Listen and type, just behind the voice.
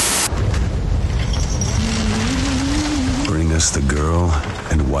kiss the girl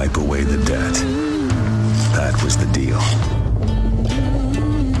and wipe away the debt. That was the deal.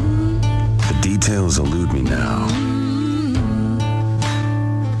 The details elude me now.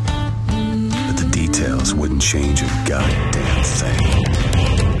 But the details wouldn't change a goddamn thing.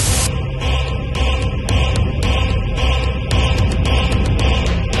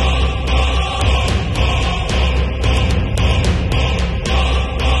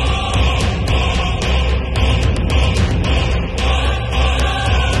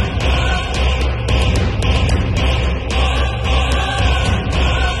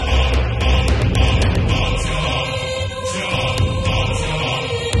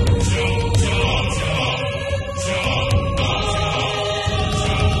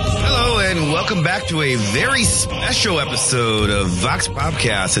 To a very special episode of Vox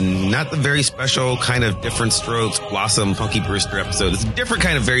Podcast, and not the very special kind of Different Strokes, Blossom, Punky Brewster episode. It's a different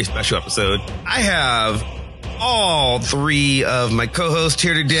kind of very special episode. I have all three of my co-hosts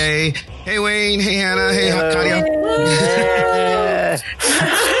here today. Hey, Wayne. Hey, Hannah. Hey, Katia.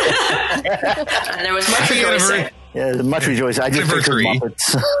 And there was much rejoicing. Yeah, much rejoicing. I just pictured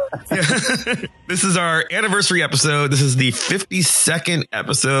Muppets. This is our anniversary episode. This is the 52nd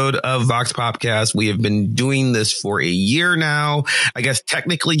episode of Vox Podcast. We have been doing this for a year now. I guess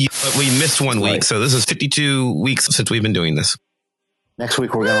technically, but we missed 1 week. So this is 52 weeks since we've been doing this. Next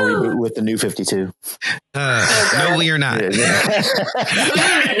week, we're going to reboot with the new 52. No, we are not. No,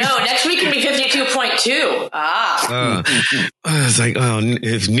 next week can be 52.2. It's like,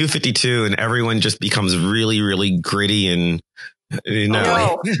 if new 52 and everyone just becomes really, really gritty and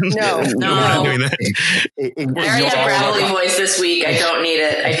No. We're not doing that. I already have gravelly voice this week. I don't need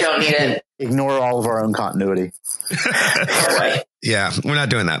it. Ignore all of our own continuity. Yeah, we're not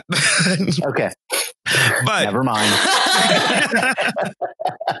doing that. Okay. But never mind.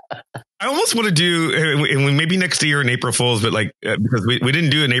 I almost want to do, and maybe next year in April Fools, but because we didn't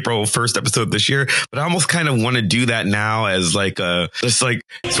do an April 1st episode this year, but I almost kind of want to do that now as sort of a,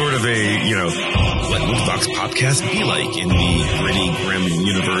 what would Vox Podcast be like in the gritty, grim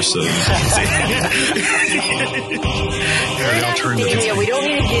universe of the alternative. We don't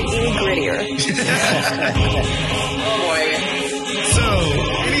need to get any grittier. Oh boy. So,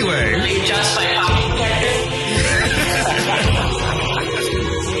 anyway. Are you just my pocket protector?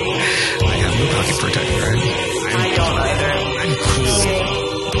 I have no pocket protector. I don't either. I'm cool.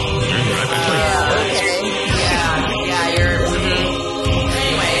 Yeah, you're...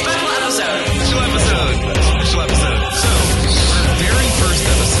 Anyway, special episode. Special episode. So, our very first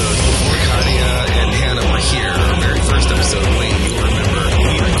episode, before Katia and Hannah were here, our very first episode, Wayne, you remember,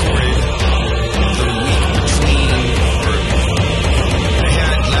 we recorded the week between,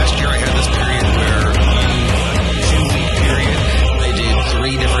 last year I had this period where in a 2-week period, I did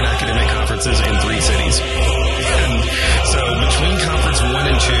 3 different academic conferences in 3 cities. And so between conference 1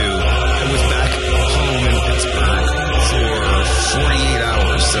 and 2, I was back home in Pittsburgh for 48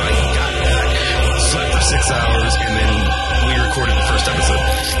 hours. So I got back, slept for 6 hours, and then we recorded the first episode.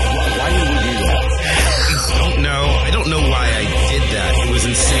 Why did we do that? I don't know why I did that. It was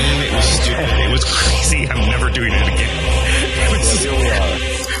insane. It was stupid. It was crazy. I'm never doing it again.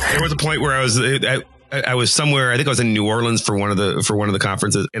 There was a point where I was somewhere. I think I was in New Orleans for one of the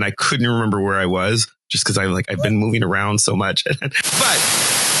conferences, and I couldn't remember where I was just because I've been moving around so much. But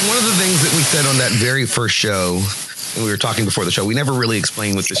one of the things that we said on that very first show, and we were talking before the show, we never really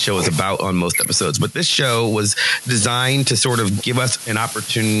explained what this show is about on most episodes, but this show was designed to sort of give us an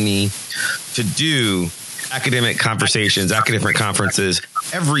opportunity to do academic conferences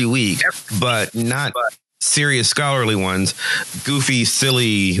every week, but not serious scholarly ones, goofy,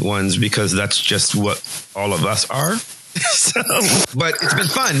 silly ones, because that's just what all of us are. But it's been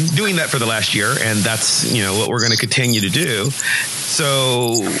fun doing that for the last year, and that's, what we're going to continue to do.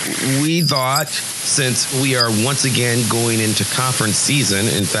 So we thought, since we are once again going into conference season,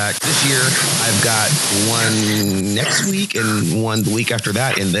 in fact, this year I've got one next week and one the week after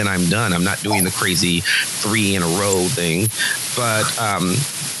that, and then I'm done. I'm not doing the crazy 3 in a row thing, but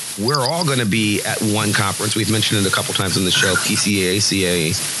we're all going to be at one conference. We've mentioned it a couple times on the show, PCA,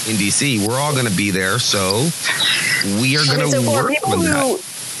 ACA in DC. We're all going to be there. So we are going to work on that.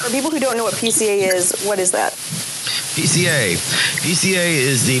 For people who don't know what PCA is, what is that? PCA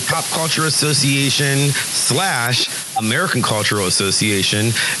is the Pop Culture Association / American Cultural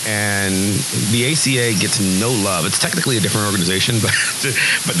Association, and the ACA gets no love. It's technically a different organization, but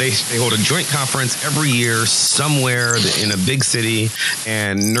they hold a joint conference every year somewhere in a big city,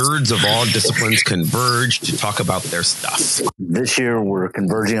 and nerds of all disciplines converge to talk about their stuff. This year we're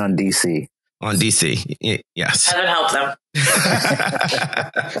converging on DC. on DC. Yes. Haven't helped them.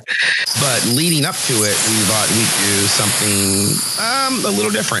 But leading up to it, we thought we'd do something a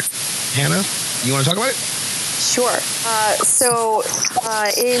little different. Hannah, you want to talk about it? Sure.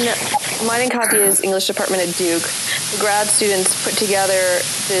 In mine and Katya's English department at Duke, the grad students put together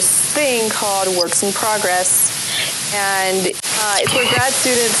this thing called Works in Progress. And it's where grad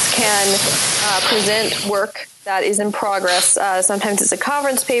students can present work that is in progress. Sometimes it's a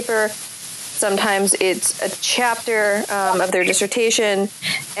conference paper. Sometimes it's a chapter of their dissertation.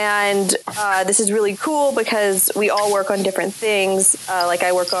 And this is really cool because we all work on different things. Like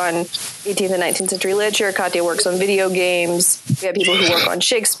I work on 18th and 19th century literature. Katya works on video games. We have people who work on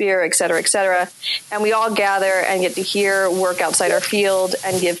Shakespeare, et cetera, et cetera. And we all gather and get to hear work outside our field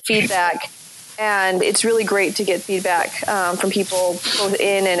and give feedback. And it's really great to get feedback from people both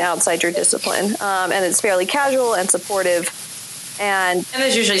in and outside your discipline. And it's fairly casual and supportive. And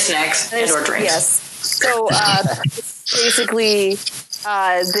there's usually snacks and or drinks. Yes. So it's basically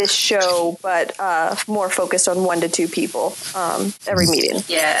this show, but more focused on 1 to 2 people every meeting.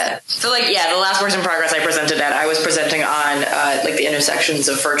 Yeah. So the last Works in Progress I presented at, I was presenting on the intersections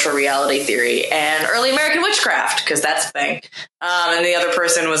of virtual reality theory and early American witchcraft, because that's the thing. And the other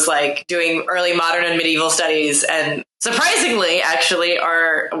person was doing early modern and medieval studies, and surprisingly, actually,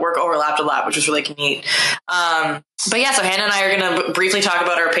 our work overlapped a lot, which was really neat. But yeah, so Hannah and I are going to briefly talk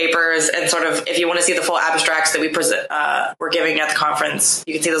about our papers, and sort of, if you want to see the full abstracts that we're giving at the conference,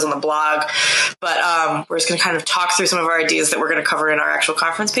 you can see those on the blog. But we're just going to kind of talk through some of our ideas that we're going to cover in our actual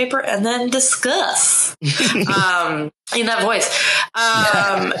conference paper, and then discuss in that voice.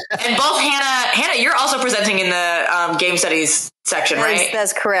 And both Hannah, you're also presenting in the game studies section, right?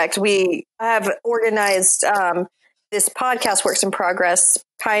 That's correct. We have organized this podcast Works in Progress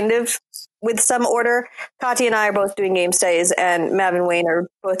kind of with some order. Katya and I are both doing game studies, and Mav and Wayne are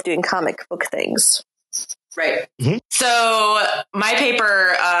both doing comic book things. Right. Mm-hmm. So my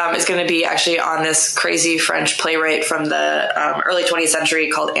paper is going to be actually on this crazy French playwright from the early 20th century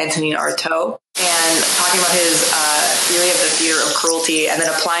called Antonin Artaud, and talking about his theory of the theater of cruelty, and then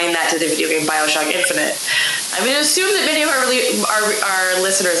applying that to the video game BioShock Infinite. I'm going to assume that many of our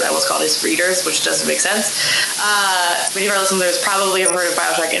listeners, I almost call this readers, which doesn't make sense. Many of our listeners probably have heard of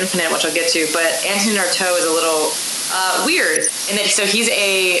BioShock Infinite, which I'll get to, but Antonin Artaud is a little weird in that. So he's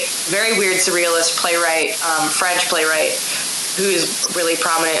a very weird surrealist playwright, French playwright, who's really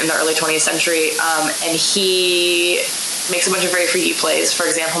prominent in the early 20th century. And he makes a bunch of very freaky plays. For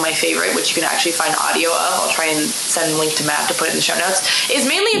example, my favorite, which you can actually find audio of, I'll try and send a link to Matt to put it in the show notes, is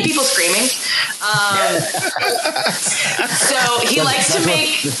mainly of people screaming. So he likes to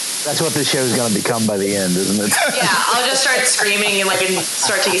make... That's what this show is going to become by the end, isn't it? Yeah, I'll just start screaming and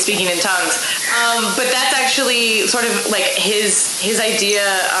start speaking in tongues. But that's actually sort of his idea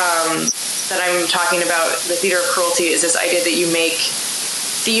that I'm talking about. The theater of cruelty is this idea that you make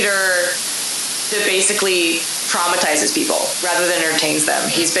theater that basically traumatizes people rather than entertains them.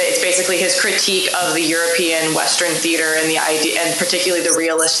 It's basically his critique of the European Western theater and the idea, and particularly the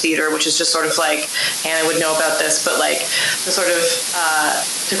realist theater, which is just sort of Hannah would know about this, but the sort of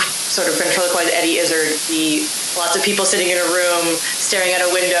to sort of ventriloquize Eddie Izzard, lots of people sitting in a room staring at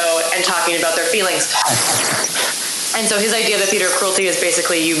a window and talking about their feelings. And so his idea of the theater of cruelty is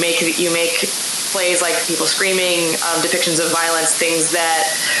basically you make plays like people screaming, depictions of violence, things that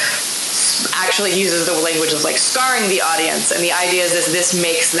actually uses the language of scarring the audience, and the idea is this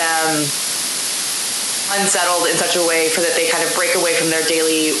makes them unsettled in such a way that they kind of break away from their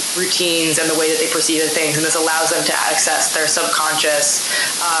daily routines and the way that they perceive things, and this allows them to access their subconscious.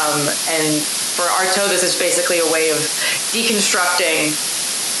 And for Artaud, this is basically a way of deconstructing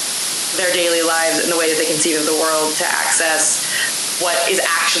their daily lives and the way that they conceive of the world to access what is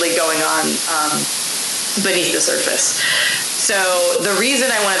actually going on beneath the surface. So the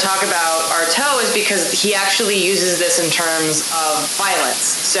reason I want to talk about Artaud is because he actually uses this in terms of violence.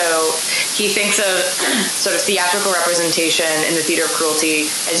 So he thinks of sort of theatrical representation in the theater of cruelty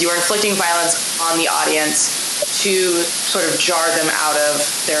as you are inflicting violence on the audience to sort of jar them out of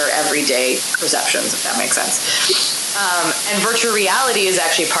their everyday perceptions, if that makes sense. And virtual reality is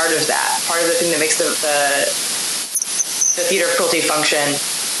actually part of that. Part of the thing that makes the theater of cruelty function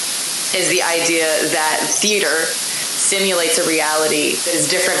is the idea that theater simulates a reality that is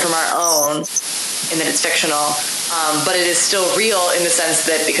different from our own in that it's fictional, but it is still real in the sense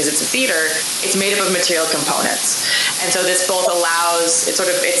that because it's a theater, it's made up of material components. And so this both allows, it's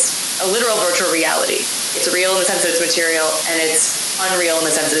a literal virtual reality. It's real in the sense that it's material, and it's unreal in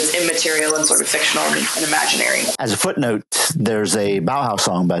the sense that it's immaterial and sort of fictional and imaginary. As a footnote, there's a Bauhaus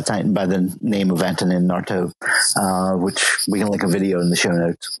song by the name of Antonin Artaud, which we can link a video in the show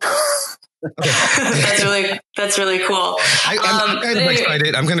notes. That's really cool. I'm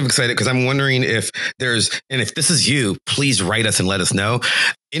kind of excited because I'm wondering if if this is you, please write us and let us know.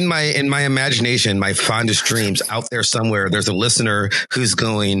 In my imagination, my fondest dreams, out there somewhere, there's a listener who's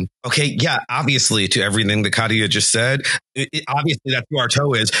going, okay, yeah, obviously to everything that Katia just said, obviously that's who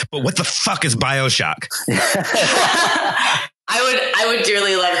Arto is, but what the fuck is BioShock? I would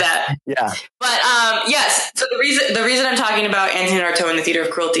dearly love that. Yeah. But yes, so the reason I'm talking about Anthony Artaud in the Theater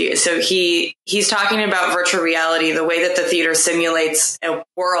of Cruelty is so he's talking about virtual reality, the way that the theater simulates a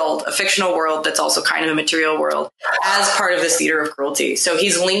fictional world that's also kind of a material world as part of this Theater of Cruelty. So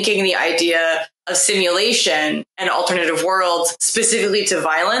he's linking the idea of simulation and alternative worlds specifically to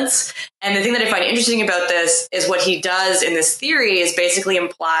violence. And the thing that I find interesting about this is what he does in this theory is basically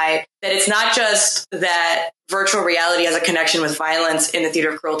imply that it's not just that virtual reality has a connection with violence in the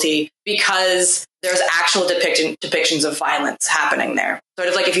Theater of Cruelty because there's actual depictions of violence happening there. Sort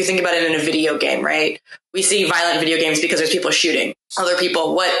of like if you think about it in a video game, right? We see violent video games because there's people shooting other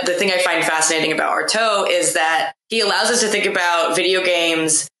people. The thing I find fascinating about Artaud is that he allows us to think about video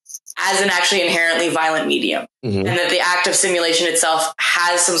games as an actually inherently violent medium. Mm-hmm. And that the act of simulation itself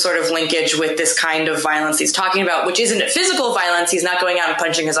has some sort of linkage with this kind of violence he's talking about, which isn't physical violence. He's not going out and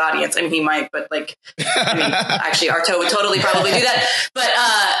punching his audience. I mean, he might, but actually Artaud would totally probably do that. But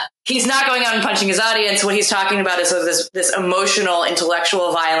he's not going out and punching his audience. What he's talking about is sort of this emotional,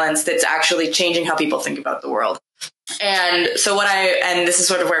 intellectual violence that's actually changing how people think about the world. And so and this is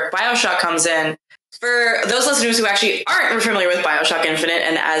sort of where BioShock comes in. For those listeners who actually aren't familiar with BioShock Infinite,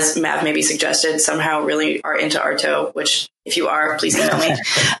 and as Mav maybe suggested, somehow really are into Artaud, which if you are, please email me.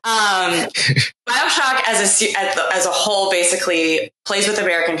 BioShock as a whole basically plays with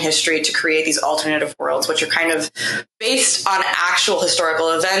American history to create these alternative worlds, which are kind of based on actual historical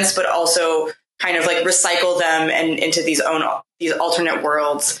events, but also kind of like recycle them and into these alternate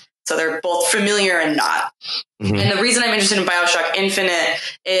worlds. So they're both familiar and not. Mm-hmm. And the reason I'm interested in BioShock Infinite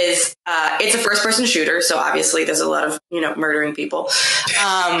is it's a first-person shooter, so obviously there's a lot of murdering people.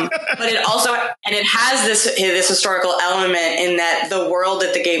 But it also it has this historical element in that the world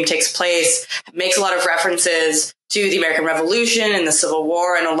that the game takes place makes a lot of references to the American Revolution and the Civil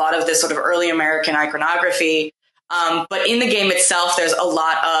War and a lot of this sort of early American iconography. But in the game itself, there's a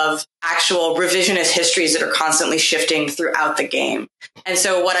lot of actual revisionist histories that are constantly shifting throughout the game. And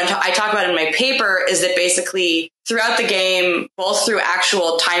so what I talk about in my paper is that basically throughout the game, both through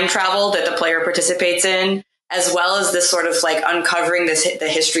actual time travel that the player participates in, as well as this sort of like uncovering the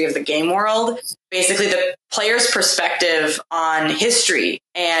history of the game world, basically the player's perspective on history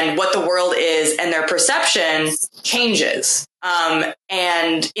and what the world is and their perception changes.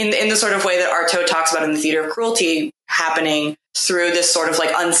 And in the sort of way that Artaud talks about in the Theater of Cruelty happening through this sort of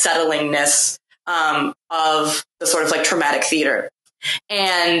like unsettlingness of the sort of like traumatic theater.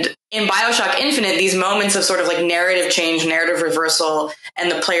 And in BioShock Infinite, these moments of sort of like narrative change, narrative reversal,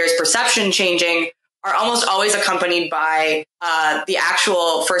 and the player's perception changing are almost always accompanied by the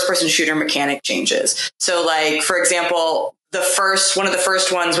actual first-person shooter mechanic changes. So, like, for example, one of the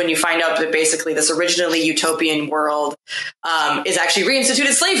first ones when you find out that basically this originally utopian world is actually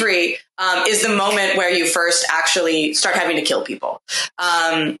reinstituted slavery is the moment where you first actually start having to kill people.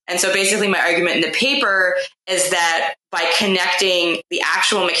 And so basically my argument in the paper is that by connecting the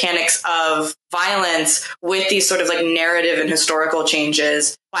actual mechanics of violence with these sort of like narrative and historical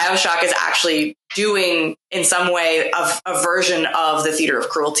changes, BioShock is actually doing in some way a version of the Theater of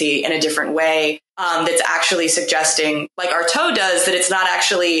Cruelty in a different way. That's actually suggesting, like Artaud does, that it's not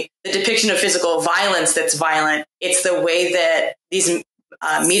actually the depiction of physical violence that's violent. It's the way that these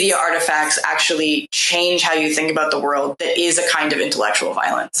media artifacts actually change how you think about the world that is a kind of intellectual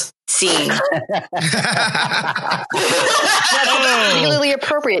violence. Scene. That's particularly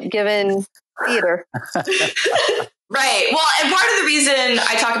appropriate given theater. Right. Well, and part of the reason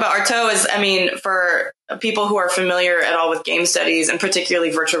I talk about Artaud is, I mean, for people who are familiar at all with game studies and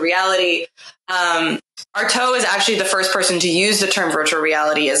particularly virtual reality, Artaud is actually the first person to use the term virtual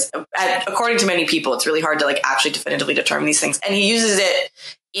reality according to many people. It's really hard to like actually definitively determine these things. And he uses it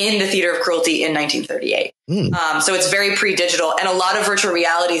in the Theater of Cruelty in 1938. So it's very pre-digital. And a lot of virtual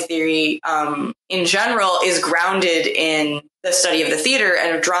reality theory in general is grounded in the study of the theater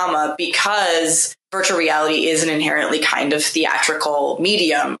and of drama because virtual reality is an inherently kind of theatrical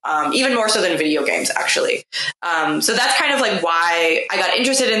medium, even more so than video games, actually. So that's kind of like why I got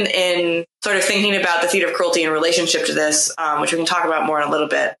interested in sort of thinking about the Theater of Cruelty in relationship to this, which we can talk about more in a little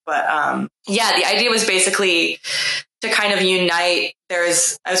bit. But yeah, the idea was basically to kind of unite.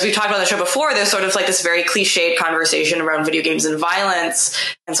 There's, as we've talked about on the show before, there's sort of like this very cliched conversation around video games and violence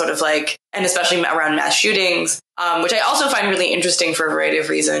and sort of like, and especially around mass shootings, which I also find really interesting for a variety of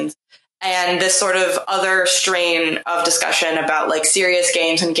reasons. and this sort of other strain of discussion about like serious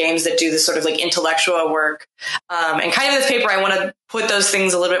games and games that do this sort of like intellectual work. And kind of this paper, I want to put those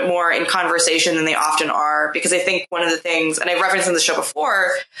things a little bit more in conversation than they often are, because I think one of the things, and I've referenced in the show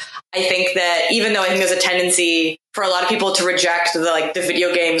before, I think that even though I think there's a tendency for a lot of people to reject the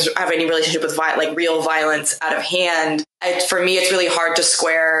video games have any relationship with real violence out of hand, for me, it's really hard to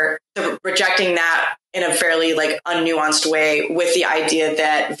square rejecting that in a fairly unnuanced way with the idea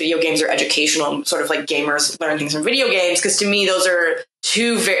that video games are educational, sort of like gamers learn things from video games. Because to me, those are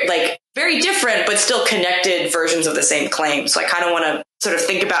two very different but still connected versions of the same claim. So I kind of want to sort of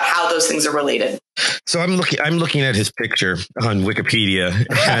think about how those things are related. So I'm looking at his picture on Wikipedia,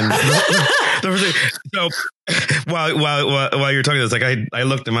 and so while you're talking this, I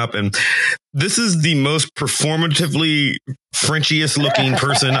looked him up, and this is the most performatively Frenchiest looking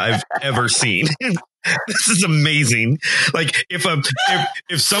person I've ever seen. This is amazing. Like if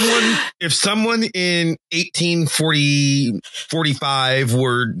someone in 1845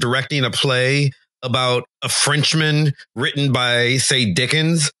 were directing a play about a Frenchman written by, say,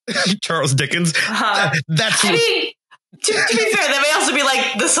 Dickens, Charles Dickens. That's. I mean, to be fair, that may also be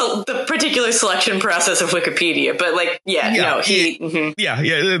like the particular selection process of Wikipedia, but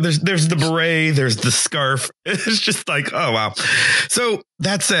There's the beret, there's the scarf. It's just like, oh wow. So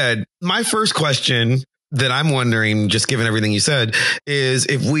that said, my first question that I'm wondering, just given everything you said, is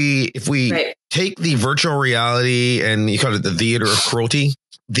if we right. take the virtual reality and you call it the theater of cruelty.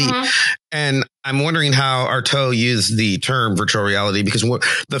 And I'm wondering how Artaud used the term virtual reality, because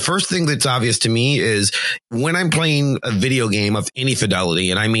the first thing that's obvious to me is when I'm playing a video game of any fidelity,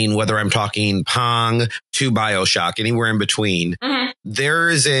 and I mean whether I'm talking Pong to BioShock, anywhere in between, there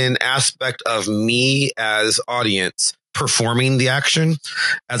is an aspect of me as audience performing the action,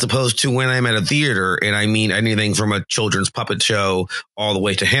 as opposed to when I'm at a theater, and I mean anything from a children's puppet show all the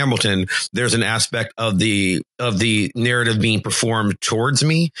way to Hamilton, there's an aspect of the narrative being performed towards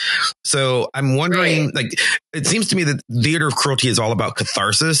me. So I'm wondering, it seems to me that theater of cruelty is all about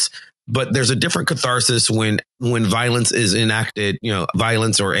catharsis, but there's a different catharsis when violence is enacted,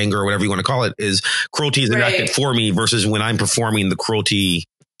 violence or anger or whatever you want to call it, is cruelty is enacted for me versus when I'm performing the cruelty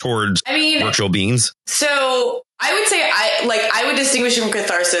towards virtual beings. So I would say I would distinguish it from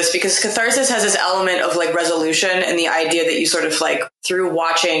catharsis, because catharsis has this element of resolution, and the idea that you sort of through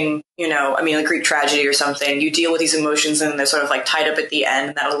watching, Greek tragedy or something, you deal with these emotions and they're sort of tied up at the end,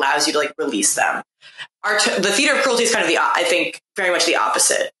 and that allows you to release them. The theater of cruelty is kind of I think very much the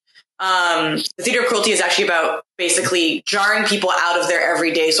opposite. The theater of cruelty is actually about basically jarring people out of their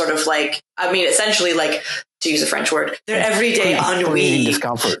everyday sort of essentially to use a French word, their everyday ennui. Creating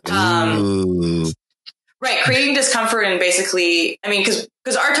discomfort. Right, creating discomfort, and basically, because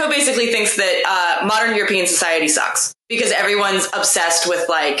Artaud basically thinks that modern European society sucks because everyone's obsessed with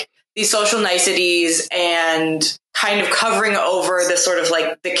these social niceties and kind of covering over the sort of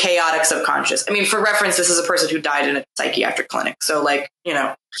the chaotic subconscious. For reference, this is a person who died in a psychiatric clinic, so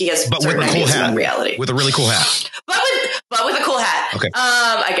he has but with a cool hat, reality, with a really cool hat, but with a cool hat. Okay,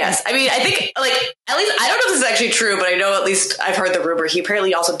 I guess. I think at least I don't know if this is actually true, but I know at least I've heard the rumor he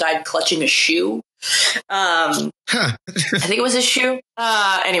apparently also died clutching a shoe. I think it was his shoe.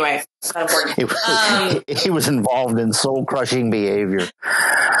 Anyway, it's not important. He was involved in soul crushing behavior.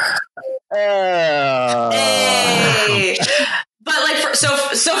 Hey. But so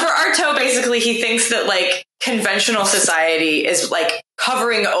for Artaud, basically, he thinks that conventional society is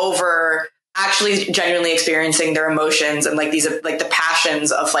covering over actually genuinely experiencing their emotions and these the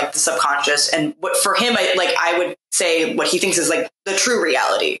passions of the subconscious, and what for him I would say what he thinks is the true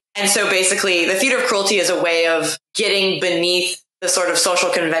reality. And so basically the theater of cruelty is a way of getting beneath the sort of social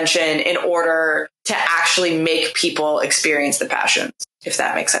convention in order to actually make people experience the passions, if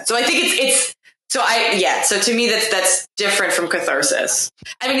that makes sense. So I think so to me that's different from catharsis.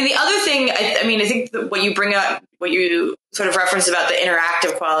 The other thing, I think what you bring up, what you sort of referenced about the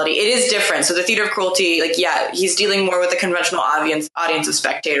interactive quality, it is different. So the theater of cruelty, he's dealing more with the conventional audience of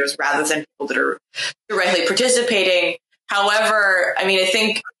spectators rather than people that are directly participating. However, I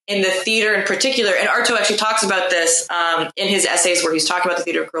think in the theater in particular, and Artaud actually talks about this in his essays where he's talking about the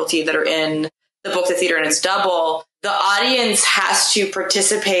theater of cruelty that are in the book, The Theater and Its Double, the audience has to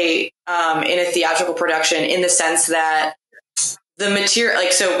participate in a theatrical production in the sense that the material,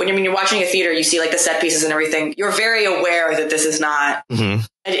 so when you're watching a theater, you see the set pieces and everything. You're very aware that this is not an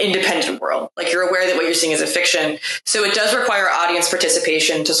independent world. You're aware that what you're seeing is a fiction. So it does require audience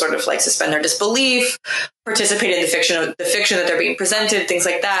participation to sort of suspend their disbelief, participate in the fiction that they're being presented, things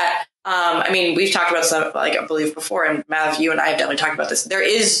like that. We've talked about some, I believe before, and Mav, you and I have definitely talked about this. There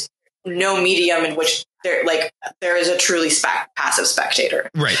is no medium in which there is a truly passive spectator.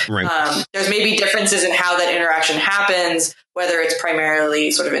 Right. There's maybe differences in how that interaction happens, whether it's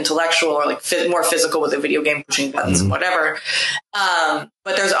primarily sort of intellectual or like more physical with a video game, pushing buttons and whatever.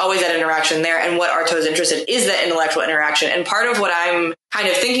 But there's always that interaction there. And what Artaud is interested in is that intellectual interaction. And part of what I'm kind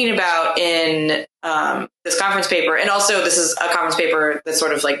of thinking about in this conference paper, and also this is a conference paper that's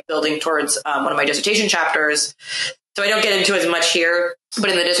sort of like building towards one of my dissertation chapters. So I don't get into as much here, but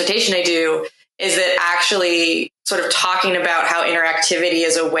in the dissertation I do, is that actually sort of talking about how interactivity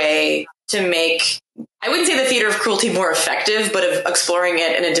is a way to make, I wouldn't say the theater of cruelty more effective, but of exploring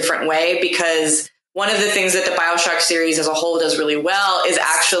it in a different way. Because one of the things that the BioShock series as a whole does really well is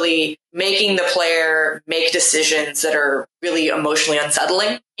actually making the player make decisions that are really emotionally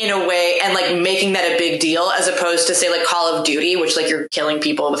unsettling in a way, and like making that a big deal, as opposed to say like Call of Duty, which like you're killing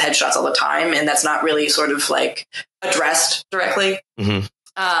people with headshots all the time, and that's not really sort of like addressed directly.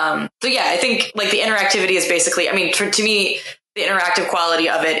 So yeah, I think like the interactivity is basically, I mean, to me, the interactive quality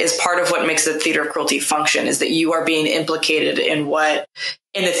of it is part of what makes the theater of cruelty function, is that you are being implicated in what,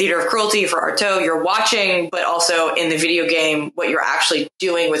 in the theater of cruelty for Artaud, you're watching, but also in the video game, what you're actually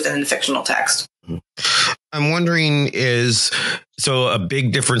doing within the fictional text. I'm wondering so a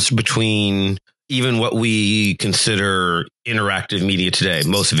big difference between even what we consider interactive media today,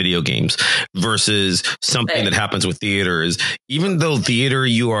 most video games, versus something that happens with theater is, even though theater,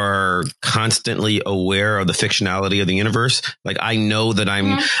 you are constantly aware of the fictionality of the universe. Like I know that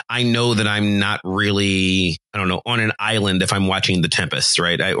I'm not really, I don't know, on an island if I'm watching The Tempest,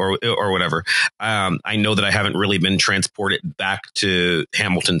 right? Or whatever. I know that I haven't really been transported back to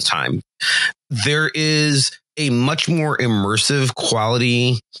Hamilton's time. There is a much more immersive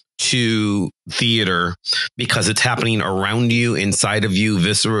quality to theater because it's happening around you, inside of you,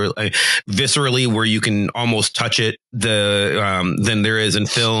 viscerally, where you can almost touch it than there is in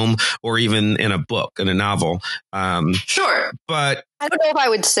film or even in a book, in a novel. Sure. But I don't know if I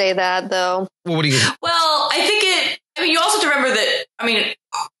would say that, though. Well, what do you? Well, I mean, you also have to remember that, I mean,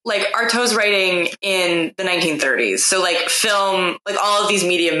 like Artaud's writing in the 1930s. So like film, like all of these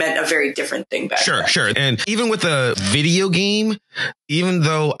media meant a very different thing back then. Sure. And even with a video game, even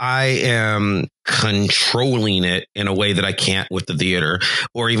though I am controlling it in a way that I can't with the theater,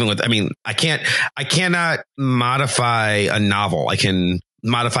 or even with, I mean, I cannot modify a novel. I can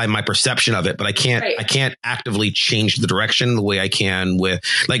modify my perception of it, but I can't actively change the direction the way I can with,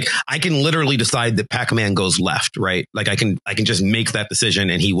 like, I can literally decide that Pac-Man goes left, right? Like I can just make that decision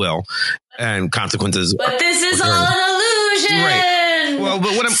and he will, and consequences. But this is all an illusion. Right. Well,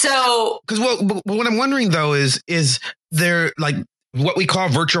 but what I'm wondering though is there like what we call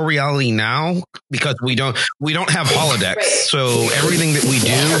virtual reality now, because we don't have holodecks. Right. So everything that we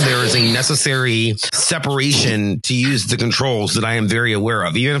do, there is a necessary separation to use the controls that I am very aware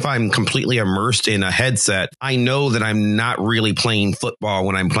of. Even if I'm completely immersed in a headset, I know that I'm not really playing football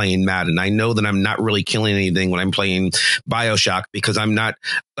when I'm playing Madden. I know that I'm not really killing anything when I'm playing BioShock, because I'm not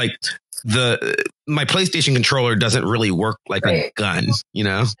like my PlayStation controller doesn't really work like a gun, you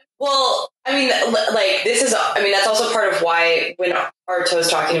know? Well, I mean, like that's also part of why when Artaud's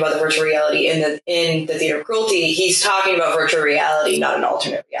talking about the virtual reality in the theater of cruelty, he's talking about virtual reality, not an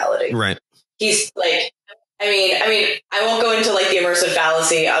alternate reality. Right. He's like, I mean, I won't go into like the immersive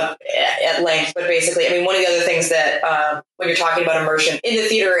fallacy at length, but basically, I mean, one of the other things that when you're talking about immersion in the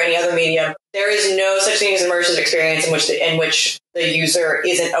theater or any other medium, there is no such thing as immersive experience in which the user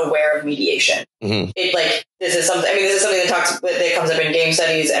isn't aware of mediation. Mm-hmm. This is something that comes up in game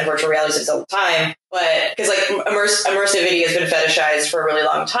studies and virtual reality studies all the time. But because like immersivity has been fetishized for a really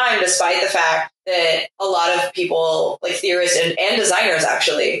long time, despite the fact that a lot of people, like theorists and designers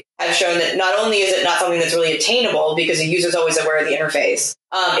actually, have shown that not only is it not something that's really attainable because the user's always aware of the interface,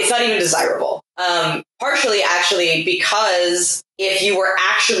 it's not even desirable. Partially actually because if you were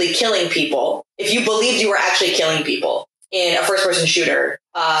actually killing people, if you believed you were actually killing people in a first-person shooter,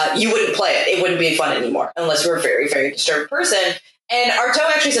 you wouldn't play it. It wouldn't be fun anymore unless you were a very, very disturbed person. And Artaud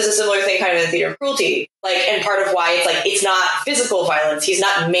actually says a similar thing kind of in the theater of cruelty. Like, and part of why it's not physical violence. He's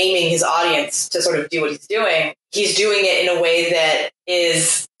not maiming his audience to sort of do what he's doing. He's doing it in a way that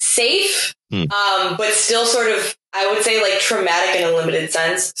is safe, but still sort of, I would say, like traumatic in a limited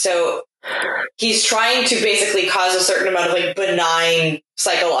sense. So he's trying to basically cause a certain amount of like benign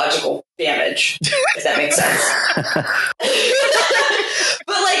psychological damage, if that makes sense.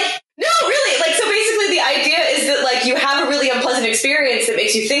 But like, no, really, like, so basically the idea is that like you have a really unpleasant experience that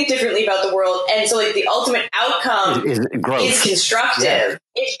makes you think differently about the world. And so like the ultimate outcome is constructive. Yeah.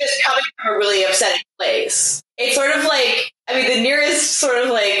 It's just coming from a really upsetting place. It's sort of like, I mean, the nearest sort of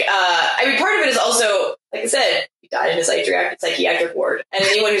like, part of it is also, like I said, died in a psychiatric ward. And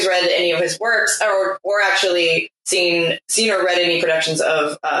anyone who's read any of his works or actually seen or read any productions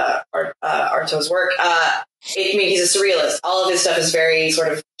of Artaud's work, he's a surrealist. All of his stuff is very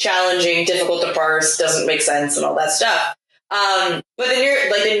sort of challenging, difficult to parse, doesn't make sense, and all that stuff. But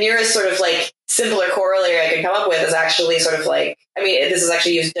the nearest sort of like simpler corollary I can come up with is actually sort of like, I mean, this is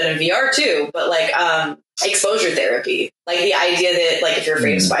actually done in VR too, but like exposure therapy. Like the idea that like if you're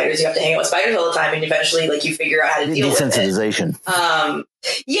afraid of spiders, you have to hang out with spiders all the time, and eventually like you figure out how to deal with it. Desensitization.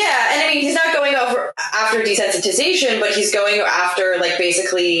 Yeah, and I mean he's not going after desensitization, but he's going after like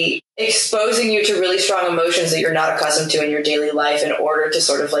basically exposing you to really strong emotions that you're not accustomed to in your daily life in order to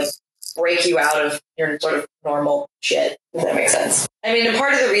sort of like break you out of your sort of normal shit. Does that make sense? I mean, and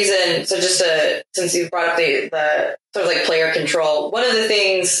part of the reason, so just since you brought up the sort of like player control, one of the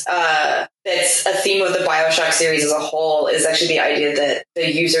things that's a theme of the BioShock series as a whole is actually the idea that the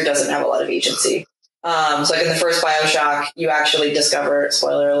user doesn't have a lot of agency. So like in the first BioShock, you actually discover,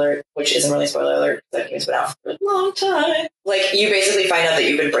 spoiler alert, which isn't really spoiler alert, that game's been out for a long time. Like you basically find out that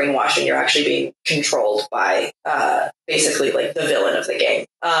you've been brainwashed and you're actually being controlled by basically like the villain of the game.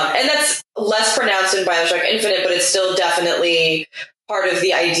 And that's less pronounced in BioShock Infinite, but it's still definitely part of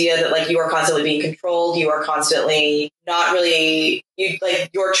the idea that like you are constantly being controlled. You are constantly not really,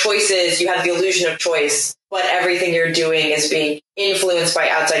 your choices, you have the illusion of choice, but everything you're doing is being influenced by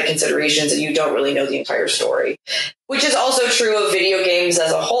outside considerations and you don't really know the entire story, which is also true of video games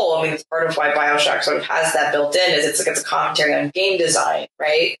as a whole. I mean, it's part of why BioShock sort of has that built in is it's a commentary on game design,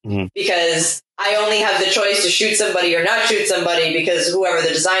 right? Mm-hmm. Because I only have the choice to shoot somebody or not shoot somebody because whoever the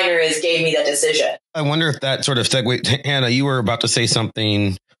designer is gave me that decision. I wonder if that sort of segue, Hannah, you were about to say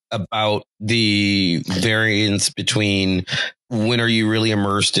something about the variance between when are you really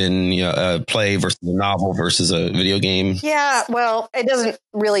immersed in a play versus a novel versus a video game? Yeah, well, it doesn't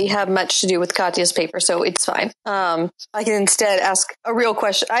really have much to do with Katya's paper, so it's fine. I can instead ask a real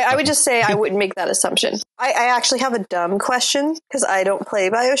question. I would just say I wouldn't make that assumption. I actually have a dumb question because I don't play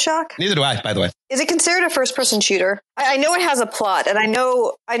BioShock. Neither do I, by the way. Is it considered a first-person shooter? I know it has a plot, and I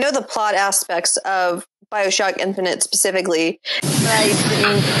know the plot aspects of BioShock Infinite specifically, but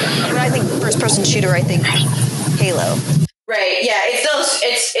I think first-person shooter, I think Halo. Right. Yeah.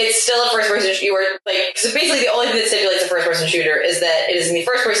 It's still a first person. You were like, so basically the only thing that stipulates a first person shooter is that it is in the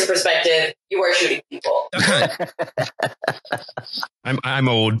first person perspective. You are shooting people. Okay. I'm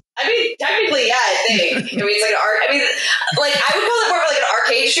old. I mean, technically, yeah. I think. I mean, it's like an art. I mean, like I would call it more of like an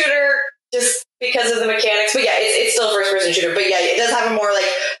arcade shooter just because of the mechanics. But yeah, it's still a first person shooter. But yeah, it does have a more like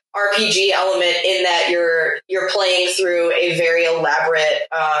RPG element in that you're playing through a very elaborate,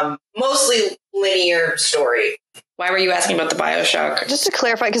 mostly linear story. Why were you asking about the BioShock? Just to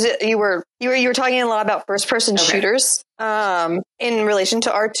clarify, because you were talking a lot about first-person shooters in relation to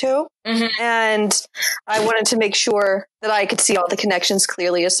R2, and I wanted to make sure that I could see all the connections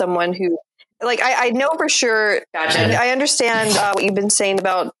clearly as someone who, like, I know for sure. Gotcha. I understand what you've been saying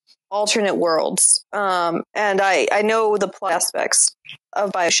about alternate worlds, and I know the plot aspects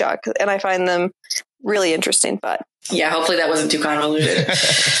of BioShock, and I find them really interesting. But yeah, hopefully that wasn't too convoluted.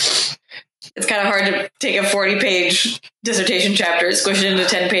 It's kind of hard to take a 40-page dissertation chapter, squish it into a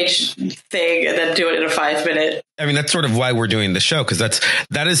 10-page thing, and then do it in a 5-minute. I mean, that's sort of why we're doing the show, because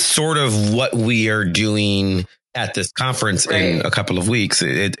that is sort of what we are doing at this conference in a couple of weeks.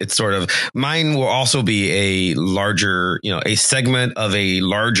 It's sort of, mine will also be a larger, a segment of a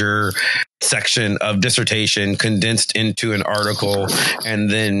larger section of dissertation condensed into an article and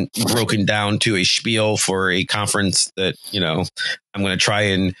then broken down to a spiel for a conference that, I'm going to try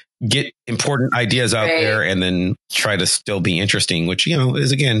and get important ideas out there and then try to still be interesting, which,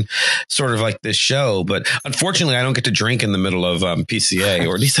 is again, sort of like this show. But unfortunately, I don't get to drink in the middle of PCA,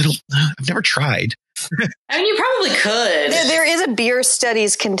 or at least I've never tried. I mean, you probably could. There is a beer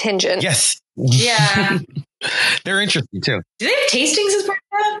studies contingent. Yes. Yeah. They're interesting too. Do they have tastings as part of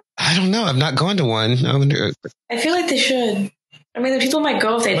that? I don't know. I've not gone to one. I feel like they should. I mean, the people might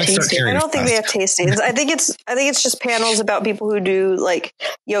go if they taste it. I don't think they have tastings. I think it's just panels about people who do like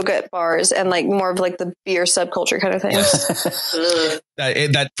yoga at bars and like more of like the beer subculture kind of things.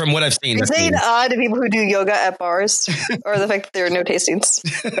 that from what I've seen, is it odd to people who do yoga at bars, or the fact that there are no tastings?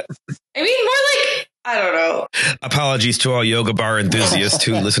 I mean, more like, I don't know. Apologies to all yoga bar enthusiasts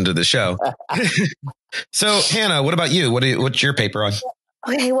who listen to the show. So, Hannah, what about you? What's your paper on?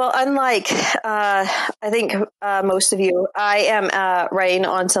 Okay, well, unlike I think most of you, I am writing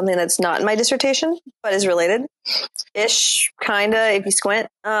on something that's not in my dissertation, but is related, ish, kinda, if you squint.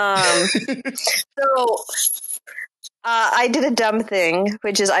 So I did a dumb thing,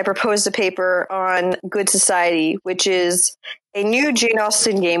 which is I proposed a paper on Good Society, which is a new Jane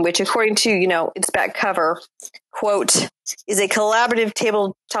Austen game, which, according to its back cover, quote, is a collaborative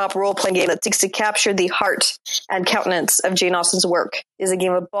tabletop role-playing game that seeks to capture the heart and countenance of Jane Austen's work. It is a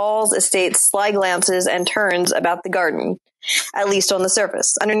game of balls, estates, sly glances, and turns about the garden, at least on the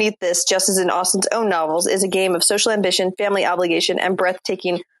surface. Underneath this, just as in Austen's own novels, is a game of social ambition, family obligation, and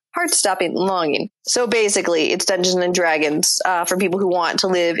breathtaking heart-stopping longing. So basically, it's Dungeons and Dragons for people who want to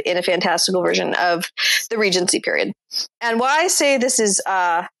live in a fantastical version of the Regency period. And why I say this is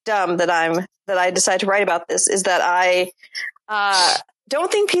dumb that I decided to write about this is that I don't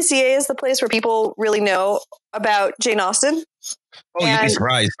think PCA is the place where people really know about Jane Austen. Oh, you'd be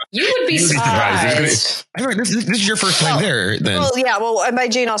surprised. You would be surprised. This is your first time there, then. Well, yeah. Well, and by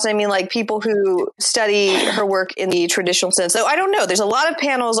Jane Austen, I mean like people who study her work in the traditional sense. So I don't know. There's a lot of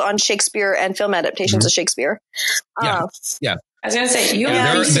panels on Shakespeare and film adaptations of Shakespeare. Yeah. I was going to say,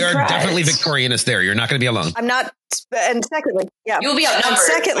 there are definitely Victorianists there. You're not going to be alone. I'm not. And secondly, you'll be outnumbered. And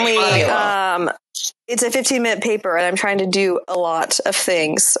secondly, it's a 15-minute paper, and I'm trying to do a lot of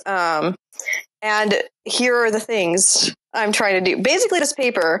things. And here are the things I'm trying to do. Basically, this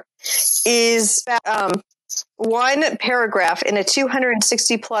paper is one paragraph in a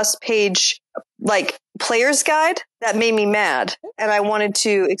 260-plus page player's guide that made me mad, and I wanted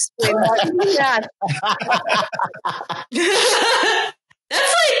to explain why it made me mad.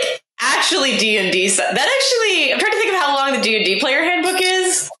 That's actually D&D. That actually, I'm trying to think of how long the D&D player handbook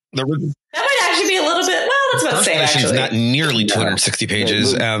is. That might actually be a little bit. Well, that's about the same. Actually, not nearly 260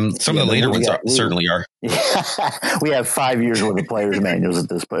 pages. Some of the later ones certainly are. We have 5 years worth of players' manuals at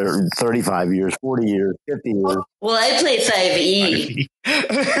this point. 35 years, 40 years, 50 years. Well, I play 5e.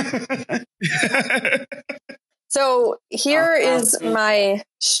 So here is my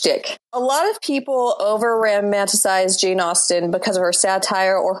shtick. A lot of people over-romanticize Jane Austen because of her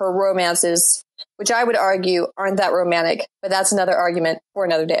satire or her romances, which I would argue aren't that romantic, but that's another argument for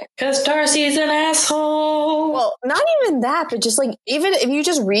another day. Because Darcy's an asshole. Well, not even that, but just even if you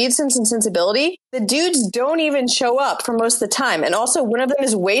just read Sense and Sensibility, the dudes don't even show up for most of the time. And also one of them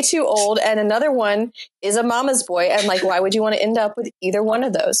is way too old and another one is a mama's boy. And why would you want to end up with either one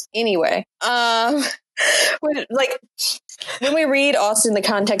of those? Anyway, when we read Austen in the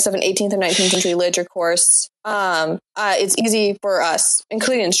context of an 18th or 19th century literature course, it's easy for us,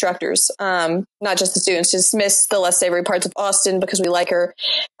 including instructors, not just the students, to dismiss the less savory parts of Austen because we like her.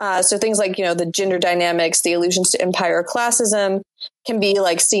 So things like, the gender dynamics, the allusions to empire classism can be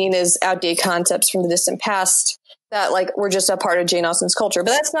seen as outdated concepts from the distant past that were just a part of Jane Austen's culture.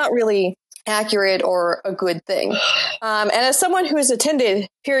 But that's not really accurate or a good thing. And as someone who has attended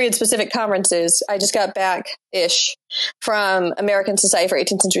period-specific conferences, I just got back-ish from American Society for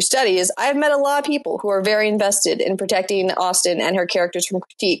 18th Century Studies, I've met a lot of people who are very invested in protecting Austen and her characters from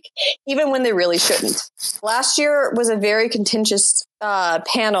critique, even when they really shouldn't. Last year was a very contentious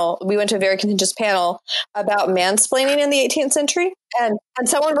panel. We went to a very contentious panel about mansplaining in the 18th century. And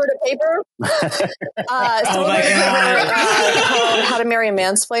someone wrote a paper. Oh my God. Called How to Marry a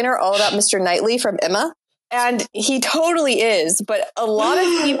Mansplainer, all about Mr. Knightley from Emma. And he totally is. But a lot of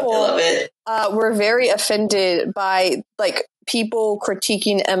people were very offended by people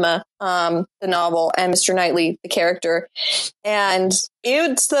critiquing Emma, the novel, and Mr. Knightley, the character. And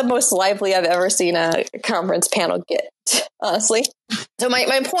it's the most lively I've ever seen a conference panel get, honestly. So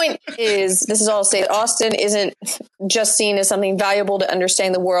my point is, this is all to say that Austen isn't just seen as something valuable to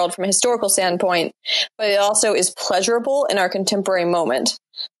understand the world from a historical standpoint, but it also is pleasurable in our contemporary moment.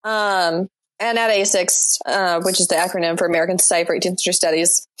 And at A6, which is the acronym for American Society for 18th Century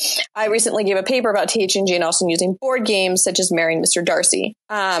Studies, I recently gave a paper about teaching Jane Austen using board games such as Marrying Mr. Darcy.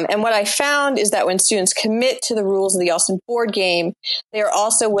 And what I found is that when students commit to the rules of the Austen board game, they are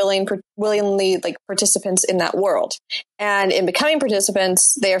also willingly participants in that world. And in becoming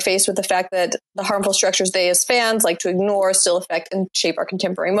participants, they are faced with the fact that the harmful structures they as fans like to ignore still affect and shape our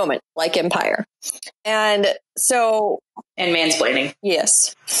contemporary moment, like empire. And mansplaining.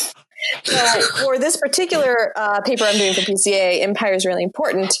 Yes. So for this particular paper I'm doing for PCA, empire is really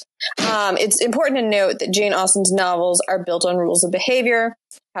important. It's important to note that Jane Austen's novels are built on rules of behavior,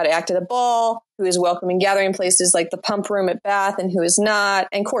 how to act at a ball, who is welcome in gathering places like the pump room at Bath and who is not,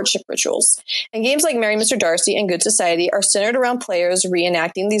 and courtship rituals. And games like Marrying Mr. Darcy and Good Society are centered around players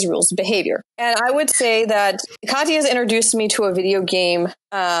reenacting these rules of behavior. And I would say that Katya has introduced me to a video game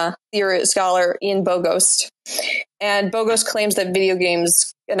theory scholar, Ian Bogost. And Bogost claims that video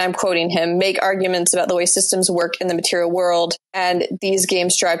games, and I'm quoting him, make arguments about the way systems work in the material world, and these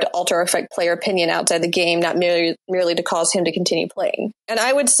games strive to alter or affect player opinion outside the game, not merely to cause him to continue playing. And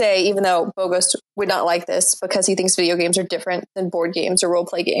I would say, even though Bogost would not like this because he thinks video games are different than board games or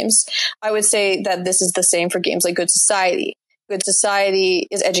role-play games, I would say that this is the same for games like Good Society, Good Society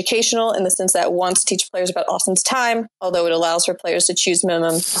is educational in the sense that it wants to teach players about Austen's time, although it allows for players to choose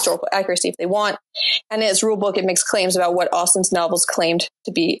minimum historical accuracy if they want. And in its rulebook, it makes claims about what Austen's novels claimed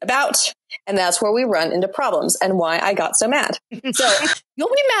to be about. And that's where we run into problems and why I got so mad. So you'll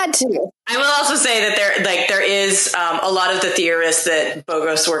be mad too. I will also say that there is a lot of the theorists that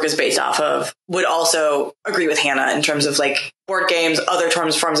Bogos' work is based off of would also agree with Hannah in terms of like board games, other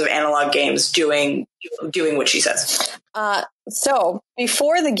forms of analog games doing what she says. So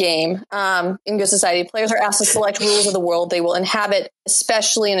before the game, in Good Society, players are asked to select rules of the world they will inhabit,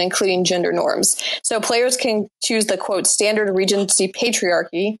 especially and including gender norms. So players can choose the, quote, standard Regency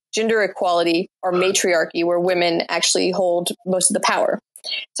patriarchy, gender equality, or matriarchy, where women actually hold most of the power.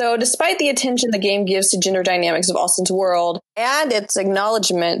 So despite the attention the game gives to gender dynamics of Austen's world and its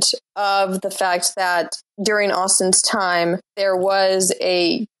acknowledgement of the fact that during Austen's time, there was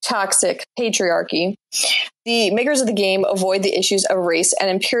a toxic patriarchy, the makers of the game avoid the issues of race and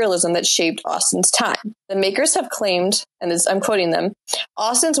imperialism that shaped Austen's time. The makers have claimed, and this, I'm quoting them,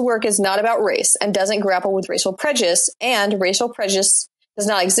 Austen's work is not about race and doesn't grapple with racial prejudice, and racial prejudice does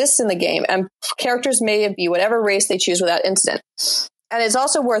not exist in the game, and characters may be whatever race they choose without incident. And it's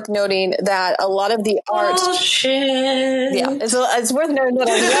also worth noting that a lot of the art, it's worth noting that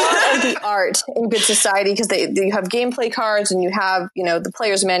a lot of the art in Good Society, because you have gameplay cards and you have, the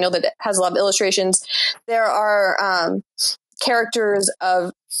player's manual that has a lot of illustrations. There are characters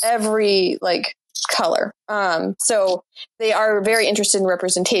of every color. So they are very interested in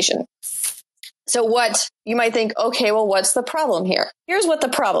representation. So what you might think, okay, well, what's the problem here? Here's what the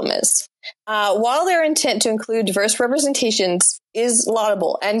problem is. While their intent to include diverse representations is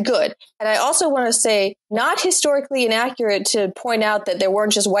laudable and good, and I also want to say not historically inaccurate to point out that there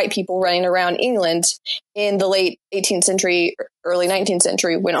weren't just white people running around England in the late 18th century, early 19th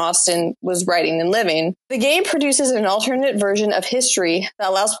century when Austen was writing and living. The game produces an alternate version of history that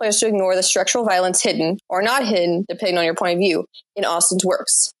allows players to ignore the structural violence hidden, or not hidden, depending on your point of view, in Austen's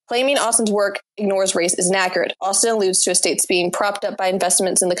works. Claiming Austen's work ignores race is inaccurate. Austen alludes to estates being propped up by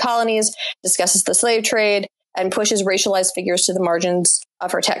investments in the colonies, discusses the slave trade, and pushes racialized figures to the margins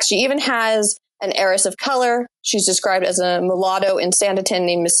of her text. She even has an heiress of color. She's described as a mulatto in Sanditon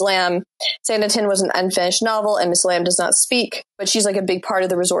named Miss Lamb. Sanditon was an unfinished novel, and Miss Lamb does not speak, but she's like a big part of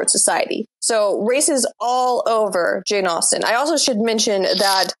the resort society. So race is all over Jane Austen. I also should mention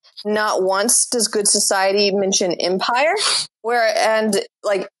that not once does Good Society mention empire,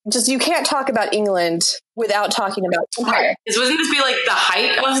 you can't talk about England without talking about empire. Wasn't this be like the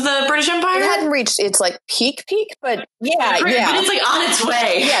height of the British Empire? It hadn't reached its peak, but yeah. But it's on its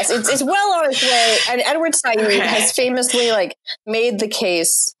way. Yes, it's well on its way. And Edward Said has famously made the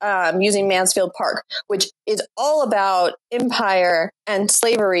case using Mansfield Park, which is all about empire and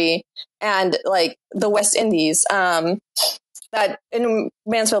slavery and the West Indies. That in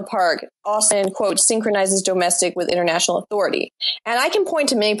Mansfield Park, Austen, quote, synchronizes domestic with international authority. And I can point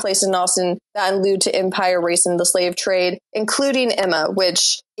to many places in Austen that allude to empire, race, and the slave trade, including Emma,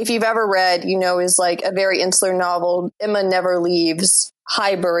 which, if you've ever read, is a very insular novel. Emma never leaves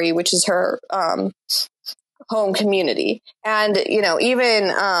Highbury, which is her home community. And, even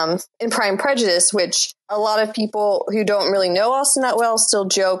in Pride and Prejudice, which a lot of people who don't really know Austen that well still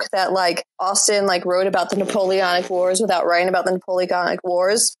joke that Austen wrote about the Napoleonic Wars without writing about the Napoleonic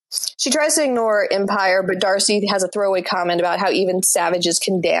Wars. She tries to ignore empire, but Darcy has a throwaway comment about how even savages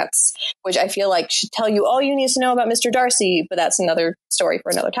can dance, which I feel should tell you all you need to know about Mr. Darcy, but that's another story for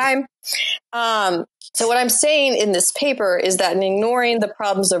another time. So what I'm saying in this paper is that in ignoring the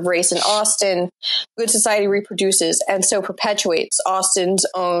problems of race in Austen, Good Society reproduces and so perpetuates Austen's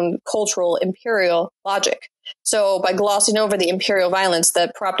own cultural imperial logic. So by glossing over the imperial violence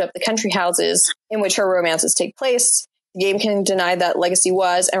that propped up the country houses in which her romances take place, the game can deny that legacy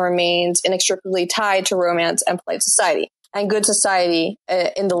was and remains inextricably tied to romance and polite society. And Good Society,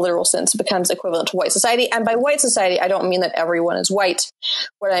 in the literal sense, becomes equivalent to white society. And by white society, I don't mean that everyone is white.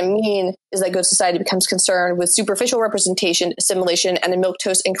 What I mean is that Good Society becomes concerned with superficial representation, assimilation, and a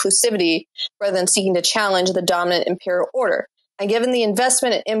milquetoast inclusivity rather than seeking to challenge the dominant imperial order. And given the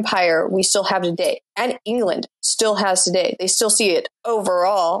investment in empire we still have today, and England still has today, they still see it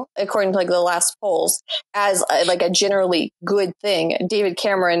overall, according to the last polls, as a generally good thing. David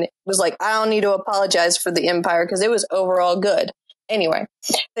Cameron was I don't need to apologize for the empire because it was overall good. Anyway,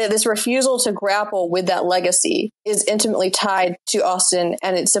 this refusal to grapple with that legacy is intimately tied to Austen,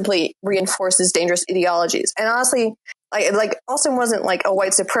 and it simply reinforces dangerous ideologies. And honestly, like Austen wasn't like a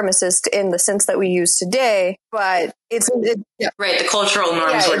white supremacist in the sense that we use today, but right. The cultural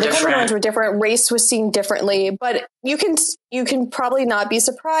norms were the different. cultural norms were different. Race was seen differently, but you can probably not be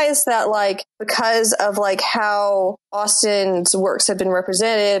surprised that like because of like how Austen's works have been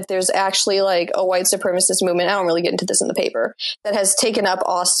represented, there's actually like a white supremacist movement. I don't really get into this in the paper that has taken up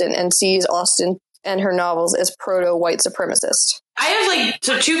Austen and sees Austen and her novels as proto white supremacist. I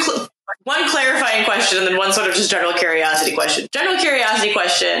have one clarifying question and then one sort of just general curiosity question. General curiosity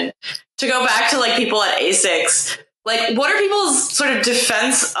question, to go back to like people at A6, like what are people's sort of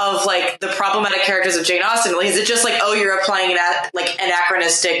defense of like the problematic characters of Jane Austen? Like, is it just like, oh, you're applying like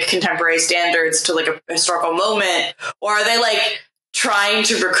anachronistic contemporary standards to like a historical moment? Or are they like trying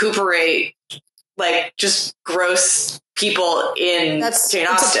to recuperate like just gross people in Jane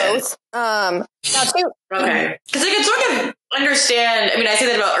Austen? Both. Okay. Because I can sort of understand, I mean, I say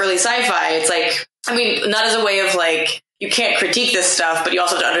that about early sci-fi. It's like, I mean, not as a way of like, you can't critique this stuff, but you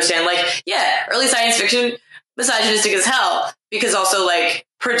also have to understand like, yeah, early science fiction, misogynistic as hell, because also like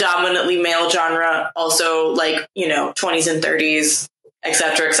predominantly male genre, also like, 20s and 30s, et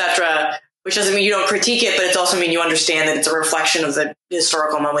cetera, which doesn't mean you don't critique it, but it's also mean you understand that it's a reflection of the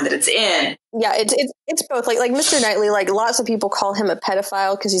historical moment that it's in. Yeah, it's both. Like Mr. Knightley, like lots of people call him a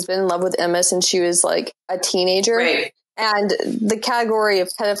pedophile because he's been in love with Emma since she was like a teenager. Right. And the category of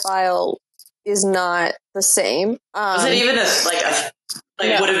pedophile is not the same. Was it even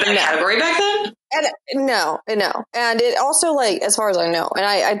would have been a category back then? And no. And it also like, as far as I know, and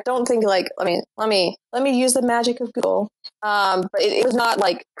I don't think like, let me use the magic of Google. But it was not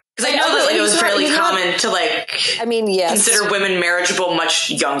like, because I know that like, it was fairly common to like, yes, consider women marriageable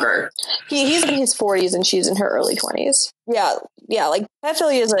much younger. He's in his 40s and she's in her early 20s. Yeah, like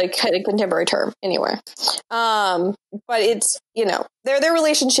pedophilia is a contemporary term anyway. But it's, their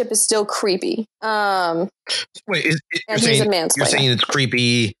relationship is still creepy. Wait, you're saying it's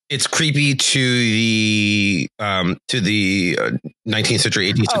creepy? It's creepy to the 19th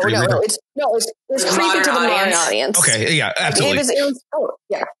century, 18th century. It's creepy to the modern audience. Okay, yeah, absolutely.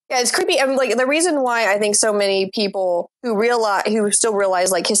 Yeah, it's creepy. And like the reason why I think so many people who still realize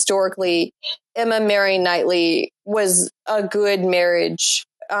like historically Emma marrying Knightley was a good marriage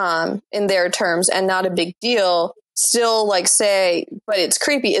in their terms and not a big deal, still like say, but it's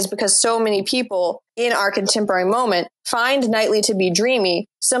creepy, is because so many people in our contemporary moment find Knightley to be dreamy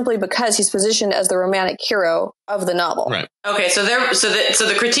simply because he's positioned as the romantic hero of the novel. Right. Okay, so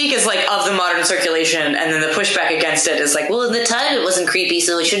the critique is like of the modern circulation, and then the pushback against it is like, well, in the time it wasn't creepy,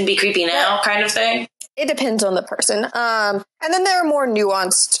 so it shouldn't be creepy now, kind of thing. It depends on the person. And then there are more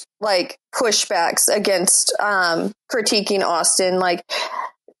nuanced like pushbacks against critiquing Austen, like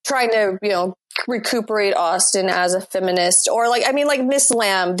trying to, recuperate Austen as a feminist, or like Miss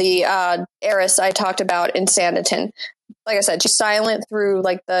Lamb, the heiress I talked about in Sanditon. Like I said, she's silent through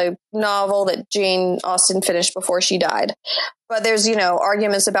like the novel that Jane Austen finished before she died. But there's,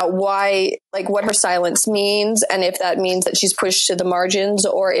 arguments about why, like what her silence means, and if that means that she's pushed to the margins,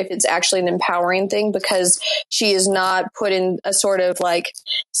 or if it's actually an empowering thing because she is not put in a sort of like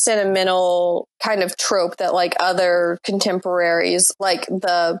sentimental kind of trope that like other contemporaries, like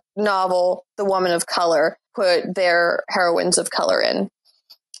the novel The Woman of Color, put their heroines of color in.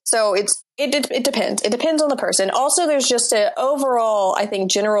 So it depends. It depends on the person. Also, there's just an overall, I think,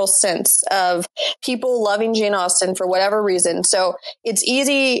 general sense of people loving Jane Austen for whatever reason. So it's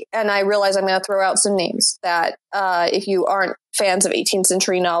easy, and I realize I'm going to throw out some names that if you aren't fans of 18th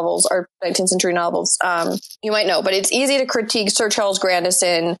century novels or 19th century novels, you might know. But it's easy to critique Sir Charles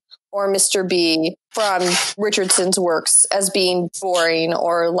Grandison or Mr. B from Richardson's works as being boring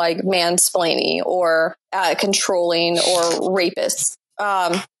or like mansplaining or controlling or rapist.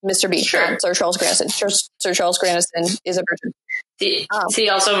 Mr. B, sure. Sir Charles Grandison. Sir Charles Grandison is a virgin. See,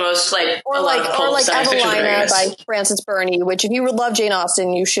 also most like or Evelina by Frances Burney, which if you would love Jane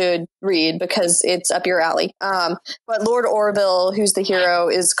Austen, you should read because it's up your alley. But Lord Orville, who's the hero,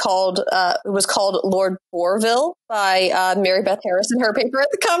 was called Lord Bourville by Mary Beth Harris in her paper at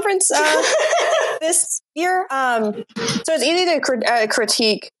the conference this year. So it's easy to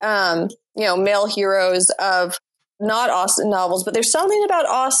critique, male heroes of not Austen novels, but there's something about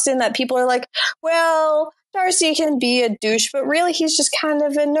Austen that people are like, well, Darcy can be a douche, but really he's just kind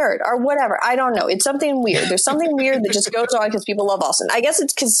of a nerd or whatever. I don't know. It's something weird. There's something weird that just goes on because people love Austen. I guess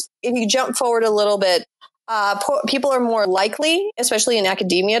it's because if you jump forward a little bit, people are more likely, especially in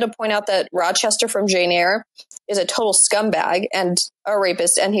academia, to point out that Rochester from Jane Eyre is a total scumbag and a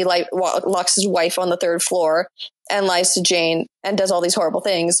rapist, and he locks his wife on the third floor and lies to Jane and does all these horrible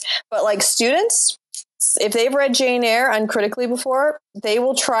things. But like students, if they've read Jane Eyre uncritically before, they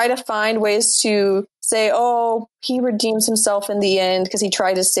will try to find ways to say, oh, he redeems himself in the end because he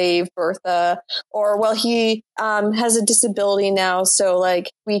tried to save Bertha, or well, he has a disability now, so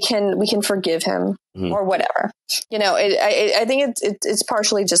like we can forgive him, or whatever. You know, I think it's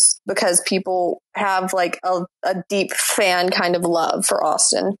partially just because people have like a deep fan kind of love for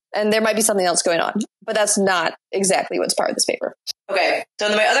Austen, and there might be something else going on, but that's not exactly what's part of this paper. Okay, so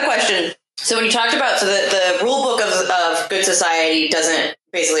my other question. So when you talked about, so the rule book of Good Society doesn't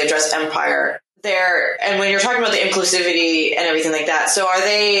basically address empire there, and when you're talking about the inclusivity and everything like that, so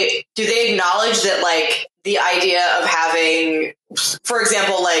do they acknowledge that like the idea of having, for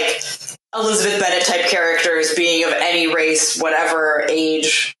example, like Elizabeth Bennet type characters being of any race, whatever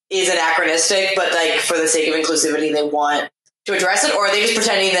age, is anachronistic, but like for the sake of inclusivity, they want to address it, or are they just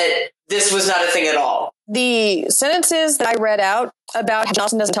pretending that this was not a thing at all? The sentences that I read out about how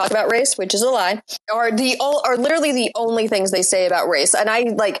Johnson doesn't talk about race, which is a lie, are literally the only things they say about race. And I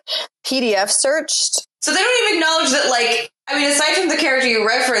like PDF searched. So they don't even acknowledge that, like, I mean, aside from the character you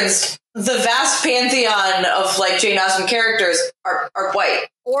referenced, the vast pantheon of like Jane Austen characters are white.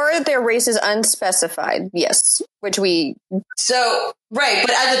 Or their race is unspecified, yes, which we... So, right, but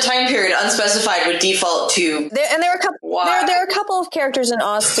at the time period, unspecified would default to... There are a couple of characters in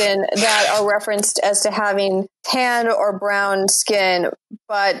Austen that are referenced as to having tan or brown skin,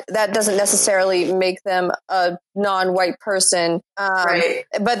 but that doesn't necessarily make them a non-white person. Right.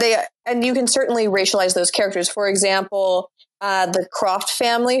 And you can certainly racialize those characters. For example... the Croft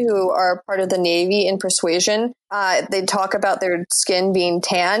family, who are part of the Navy in Persuasion, they talk about their skin being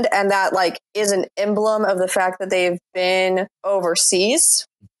tanned, and that like is an emblem of the fact that they've been overseas.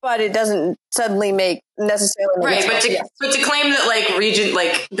 But it doesn't suddenly make necessarily right. But to claim that like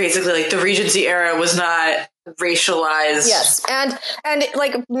basically like the Regency era was not racialized. Yes, and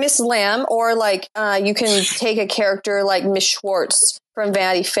like Miss Lamb, or like you can take a character like Miss Schwartz from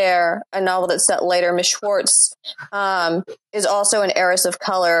Vanity Fair, a novel that's set later. Miss Schwartz is also an heiress of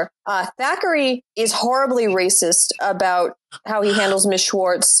color. Thackeray is horribly racist about how he handles Miss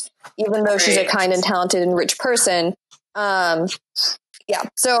Schwartz, even though she's a kind and talented and rich person. Yeah,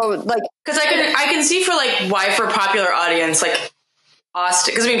 so like, because I can see for like why for a popular audience like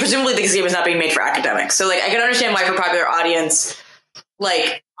Austen, because I mean presumably this game is not being made for academics, so like I can understand why for popular audience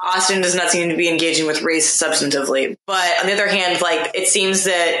like Austen does not seem to be engaging with race substantively, but on the other hand, like it seems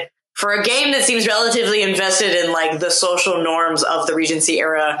that for a game that seems relatively invested in like the social norms of the Regency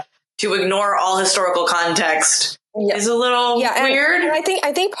era, to ignore all historical context is a little weird. And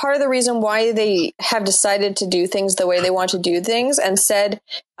I think part of the reason why they have decided to do things the way they want to do things and said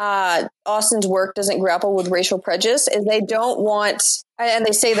Austen's work doesn't grapple with racial prejudice is they don't want, and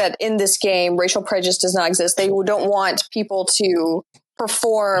they say that in this game racial prejudice does not exist. They don't want people to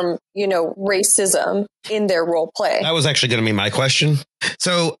perform, racism in their role play. That was actually going to be my question.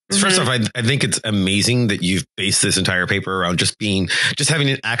 So first off, I think it's amazing that you've based this entire paper around just having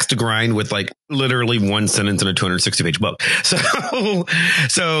an axe to grind with like literally one sentence in a 260-page book.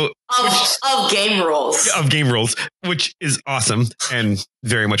 So of game rules, which is awesome and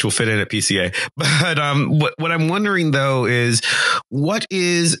very much will fit in at PCA. But what I'm wondering though is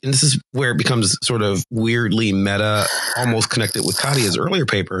and this is where it becomes sort of weirdly meta, almost connected with Kadia's earlier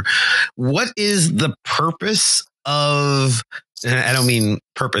paper. What is the purpose of, I don't mean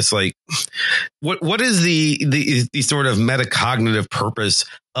purpose, like what is the sort of metacognitive purpose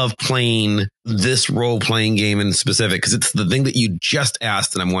of playing this role-playing game in specific? Because it's the thing that you just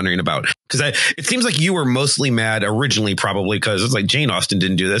asked and I'm wondering about. Because it seems like you were mostly mad originally, probably because it's like Jane Austen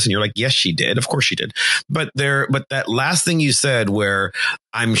didn't do this, and you're like, yes, she did, of course she did. But that last thing you said, where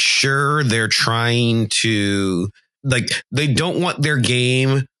I'm sure they're trying to, like, they don't want their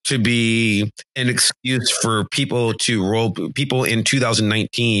game to be an excuse for people in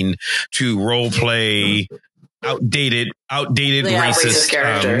 2019 to role play outdated racist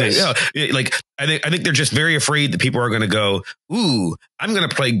characters. I think they're just very afraid that people are going to go, ooh, I'm going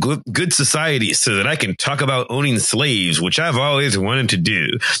to play good society so that I can talk about owning slaves, which I've always wanted to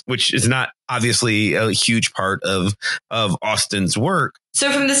do, which is not obviously a huge part of Austen's work.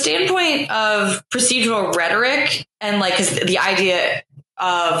 So from the standpoint of procedural rhetoric and like, 'cause the idea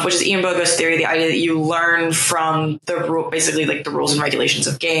of, which is Ian Bogo's theory, the idea that you learn from the rule, basically like the rules and regulations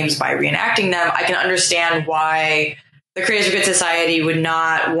of games by reenacting them, I can understand why the creators of Good Society would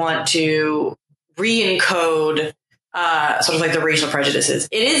not want to re-encode sort of like the racial prejudices.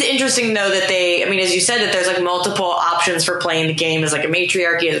 It is interesting though that as you said, that there's like multiple options for playing the game as like a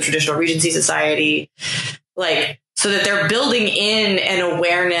matriarchy, as a traditional Regency society, like, so that they're building in an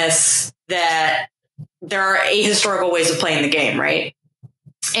awareness that there are ahistorical ways of playing the game, right?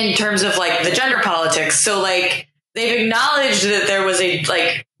 In terms of like the gender politics. So like they've acknowledged that there was a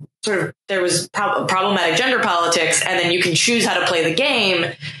like there was problematic gender politics, and then you can choose how to play the game.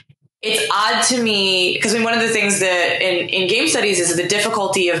 It's odd to me because one of the things that in game studies is the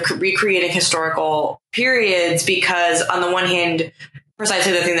difficulty of recreating historical periods, because on the one hand,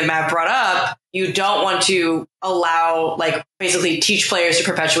 precisely the thing that Matt brought up, you don't want to allow, like, basically teach players to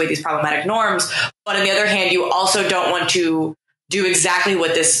perpetuate these problematic norms. But on the other hand, you also don't want to do exactly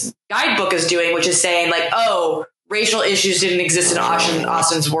what this guidebook is doing, which is saying, like, oh, racial issues didn't exist in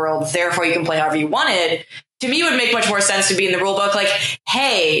Austin's world, therefore you can play however you wanted. To me, it would make much more sense to be in the rule book, like,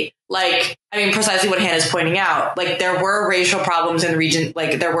 hey, like, I mean, precisely what Hannah's pointing out, like, there were racial problems in the region,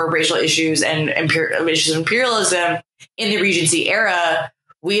 like, there were racial issues and issues of imperialism in the Regency era.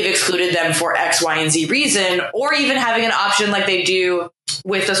 We have excluded them for X, Y, and Z reason, or even having an option like they do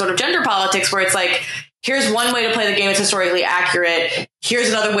with the sort of gender politics, where it's like, here's one way to play the game that's historically accurate. Here's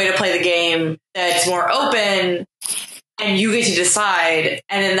another way to play the game that's more open, and you get to decide.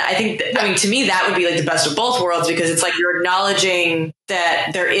 And then I think, to me, that would be like the best of both worlds, because it's like you're acknowledging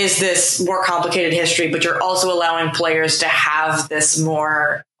that there is this more complicated history, but you're also allowing players to have this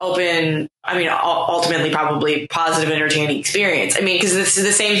more open, ultimately probably positive, entertaining experience. I mean, because this is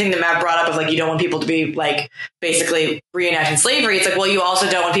the same thing that Matt brought up of, like, you don't want people to be, like, basically reenacting slavery. It's like, well, you also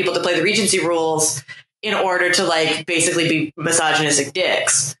don't want people to play the Regency rules in order to, like, basically be misogynistic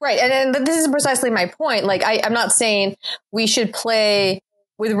dicks. Right. And this is precisely my point. Like, I'm not saying we should play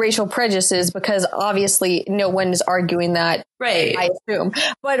with racial prejudices, because obviously no one is arguing that. Right. I assume.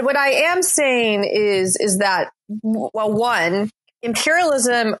 But what I am saying is that, well, one,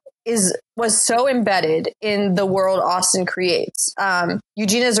 imperialism was so embedded in the world Austin creates.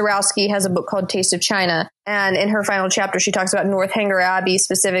 Eugenia Zarowski has a book called Taste of China, and in her final chapter, she talks about Northanger Abbey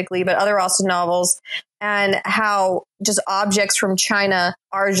specifically, but other Austin novels, and how just objects from China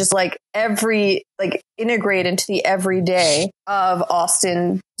are just integrated into the everyday of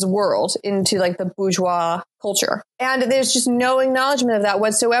Austin's world, into like the bourgeois culture. And there's just no acknowledgement of that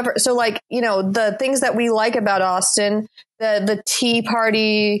whatsoever. So, like, the things that we like about Austin, the Tea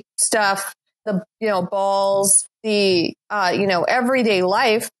Party stuff, the, balls, the, everyday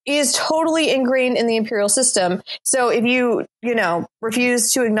life is totally ingrained in the imperial system. So if you,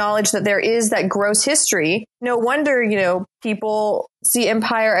 refuse to acknowledge that there is that gross history, no wonder, people see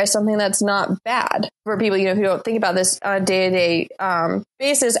empire as something that's not bad for people, who don't think about this on a day-to-day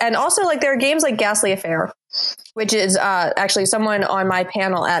basis. And also, like, there are games like Ghastly Affair, which is actually someone on my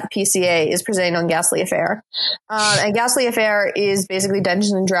panel at PCA is presenting on Ghastly Affair. And Ghastly Affair is basically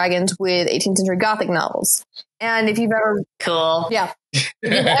Dungeons and Dragons with 18th century Gothic novels. And if you've ever... Cool. Yeah.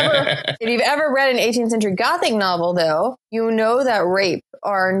 If you've ever read an 18th century Gothic novel, though, you know that rape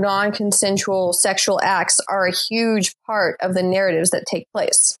or non-consensual sexual acts are a huge part of the narratives that take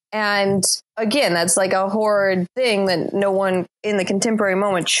place. And again, that's like a horrid thing that no one in the contemporary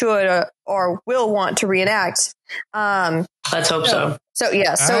moment should or will want to reenact. Let's hope so. So,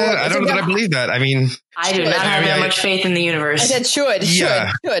 yeah. So I don't know that I believe that. I mean, I do not have that much faith in the universe. I said should.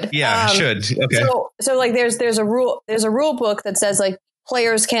 Yeah, should. Okay. So like there's a rule book that says, like,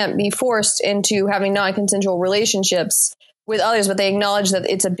 players can't be forced into having non-consensual relationships with others, but they acknowledge that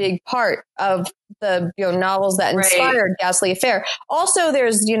it's a big part of the novels that inspired Ghastly Affair. Also,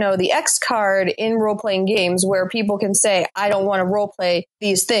 there's the X card in role-playing games where people can say, I don't want to role-play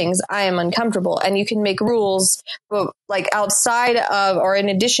these things, I am uncomfortable, and you can make rules, but like outside of or in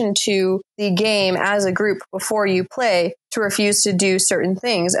addition to the game as a group before you play, to refuse to do certain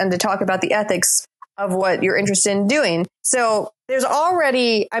things and to talk about the ethics of what you're interested in doing. So there's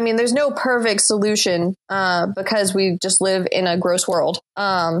already, there's no perfect solution because we just live in a gross world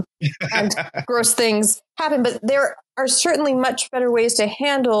and gross things happen. But there are certainly much better ways to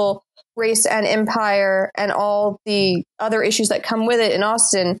handle race and empire and all the other issues that come with it in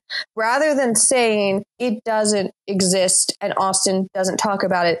Austin, rather than saying it doesn't exist and Austin doesn't talk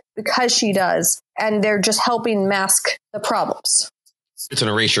about it, because she does. And they're just helping mask the problems. It's an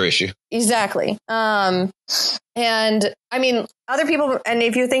erasure issue. Exactly. And other people, and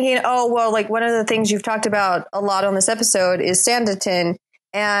if you're thinking, oh, well, like, one of the things you've talked about a lot on this episode is Sanditon.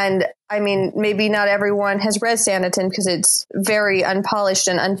 And maybe not everyone has read Sanditon because it's very unpolished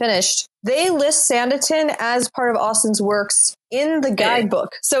and unfinished. They list Sanditon as part of Austin's works in the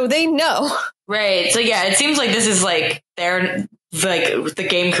guidebook. So they know. Right. So, yeah, it seems like this is like they're like the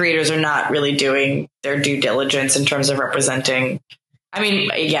game creators are not really doing their due diligence in terms of representing. And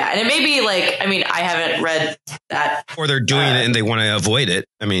it may be like, I haven't read that. Or they're doing it and they want to avoid it.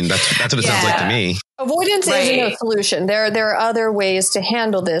 That's what it sounds like to me. Avoidance isn't a solution. There are other ways to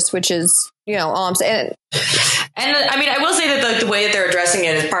handle this, which is, all I'm saying. And I mean, I will say that the way that they're addressing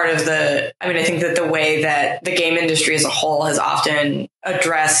it is part of I think that the way that the game industry as a whole has often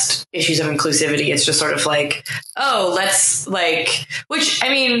addressed issues of inclusivity, it's just sort of like, oh, let's like, which I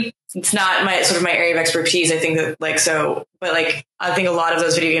mean, it's not my my area of expertise. I think that but I think a lot of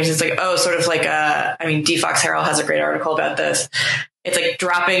those video games, it's like, oh, sort of like, DFox Herald has a great article about this. It's like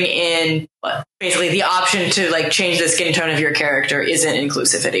dropping in basically the option to like change the skin tone of your character isn't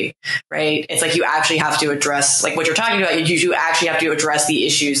inclusivity, right? It's like you actually have to address like what you're talking about. You actually have to address the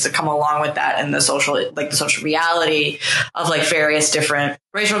issues that come along with that and the social reality of like various different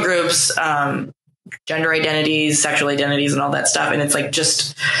racial groups, gender identities, sexual identities, and all that stuff. And it's like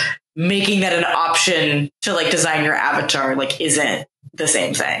just making that an option to like design your avatar like isn't the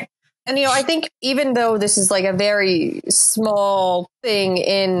same thing. And, I think even though this is like a very small thing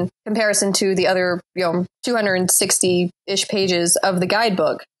in comparison to the other, 260-ish pages of the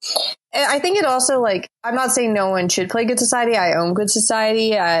guidebook, I think it also like, I'm not saying no one should play Good Society. I own Good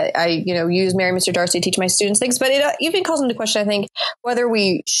Society. I use Marry Mr. Darcy to teach my students things, but it even calls into question, I think, whether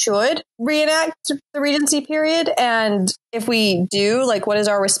we should reenact the Regency period. And if we do, like, what is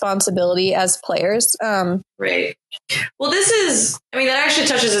our responsibility as players? Right. Well, that actually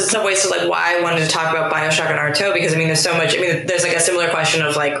touches in some ways to like why I wanted to talk about BioShock and Arto, because there's so much, there's like a similar question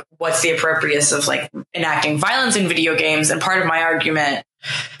of like, what's the appropriateness of like enacting violence in video games? And part of my argument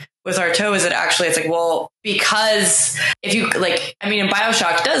with Arto is that actually it's like, well, because if you like, and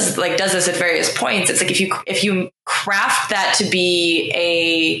BioShock does this at various points. It's like, if you craft that to be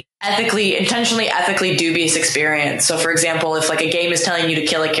a intentionally ethically dubious experience. So for example, if like a game is telling you to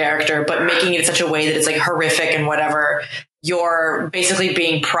kill a character, but making it in such a way that it's like horrific and whatever, you're basically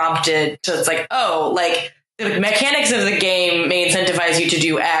being prompted to, it's like, oh, like the mechanics of the game may incentivize you to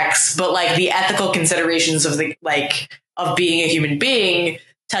do X, but like the ethical considerations of of being a human being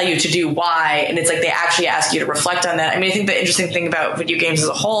tell you to do Y. And it's like, they actually ask you to reflect on that. I think the interesting thing about video games as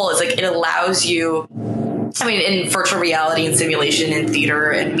a whole is like, it allows you, in virtual reality and simulation and theater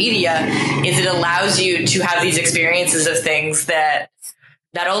and media, is it allows you to have these experiences of things that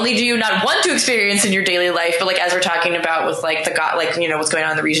not only do you not want to experience in your daily life, but like, as we're talking about with like what's going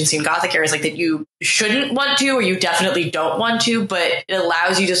on in the Regency and Gothic areas, like that you shouldn't want to, or you definitely don't want to, but it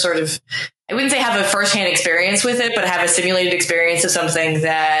allows you to sort of, I wouldn't say have a firsthand experience with it, but have a simulated experience of something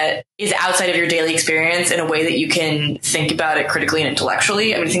that is outside of your daily experience in a way that you can think about it critically and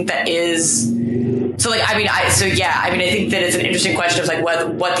intellectually. I think that is so like, I think that it's an interesting question of like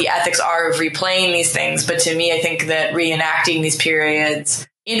what the ethics are of replaying these things. But to me, I think that reenacting these periods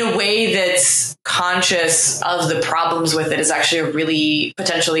in a way that's conscious of the problems with it is actually a really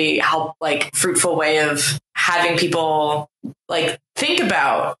potentially fruitful way of having people like think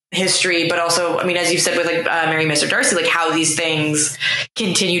about history, but also, as you said with like Marry Mr. Darcy, like how these things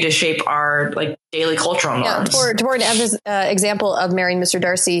continue to shape our like daily cultural norms. Yeah, to borrow an example of Marrying Mr.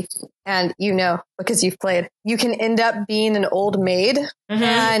 Darcy, and because you've played, you can end up being an old maid,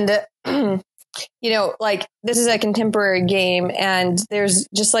 and like this is a contemporary game, and there's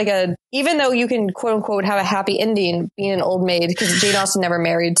just like even though you can quote unquote have a happy ending being an old maid, because Jane Austen never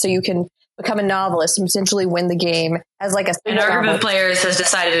married, so you can become a novelist and potentially win the game as like a and our group of players has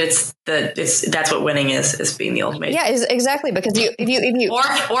decided that's what winning is being the old maid. Yeah, exactly, because if you or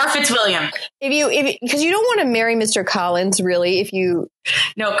Fitzwilliam, because you don't want to marry Mr. Collins, really.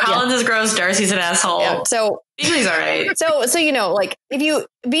 Collins is gross, Darcy's an asshole. Yeah, so he's all right. So like if you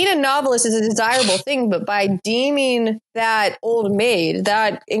being a novelist is a desirable thing, but by deeming that old maid,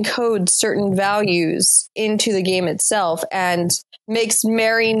 that encodes certain values into the game itself and makes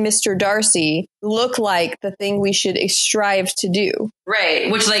marrying Mr. Darcy look like the thing we should strive to do.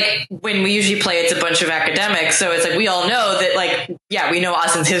 Right. Which, like, when we usually play, it's a bunch of academics. So it's like, we all know that, like, yeah, we know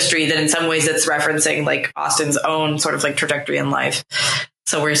Austen's history, that in some ways it's referencing, like, Austen's own sort of, like, trajectory in life.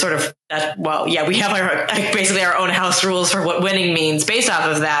 So we're sort of, we have basically our own house rules for what winning means based off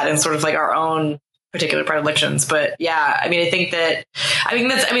of that, and sort of, like, our own particular predilections. But yeah, I think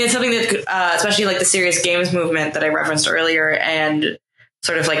it's something that, especially like the serious games movement that I referenced earlier, and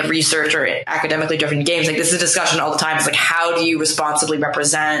sort of like research or academically driven games, like this is a discussion all the time. It's like, how do you responsibly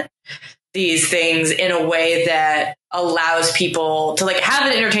represent these things in a way that allows people to like have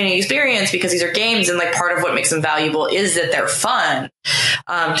an entertaining experience, because these are games, and like part of what makes them valuable is that they're fun,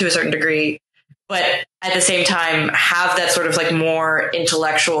 to a certain degree. but at the same time have that sort of like more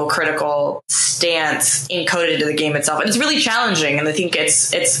intellectual, critical stance encoded into the game itself. And it's really challenging. And I think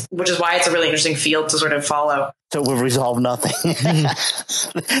it's which is why it's a really interesting field to sort of follow. So we've resolved nothing. Yay,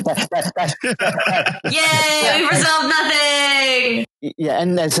 we've resolved nothing. Yeah,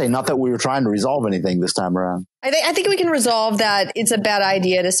 and I'd say not that we were trying to resolve anything this time around. I think we can resolve that it's a bad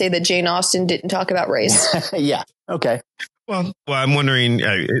idea to say that Jane Austen didn't talk about race. Yeah. Okay. Well, I'm wondering,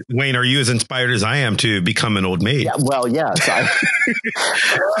 Wayne, are you as inspired as I am to become an old maid? Yeah. Well, yes.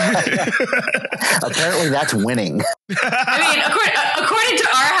 Apparently, that's winning. I mean, according to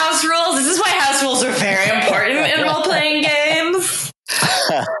our house rules, this is why house rules are very important in role-playing games.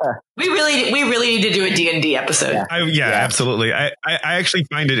 We really need to do a D&D episode. Yeah, absolutely. I actually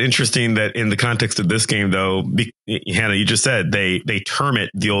find it interesting that in the context of this game, though, Hannah, you just said they term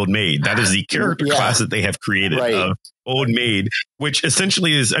it the old maid. That is the character class that they have created of old maid, which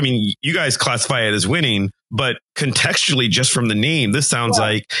essentially is, I mean, you guys classify it as winning, but contextually, just from the name, this sounds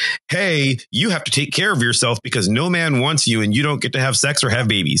like, hey, you have to take care of yourself because no man wants you and you don't get to have sex or have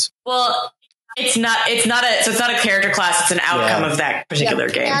babies. Well, it's not a character class. It's an outcome of that particular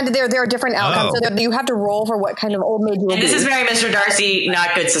game. And there are different outcomes. So you have to roll for what kind of old maid you will be. This is Mary Mr. Darcy,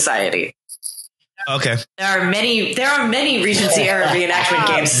 not Good Society. Okay. There are many Regency era reenactment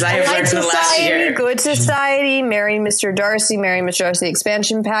games as I have learned in the last year. Good Society, Mary Mr. Darcy, Mary Mr. Darcy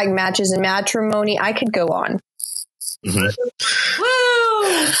expansion pack, Matches and Matrimony. I could go on. Mm-hmm.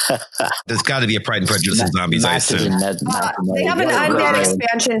 Woo! There's got to be a Pride and Prejudice and Zombies, I assume. They have an undead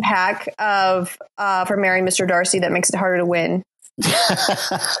expansion pack for Mary Mr. Darcy that makes it harder to win.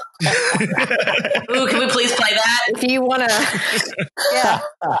 Ooh, can we please play that? If you want to, yeah.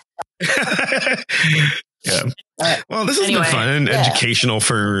 Well, this has been fun and educational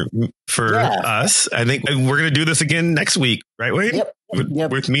for us. I think we're going to do this again next week, right, Wayne?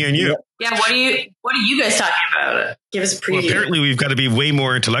 Yep. With me and you. Yeah. What are you guys talking about? Give us a preview. Well, apparently we've got to be way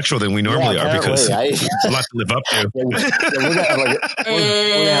more intellectual than we normally are because there's a lot to live up to. We're going to have like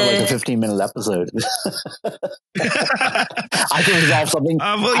a 15-minute episode. I can resolve something.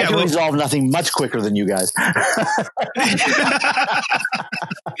 I can resolve nothing much quicker than you guys.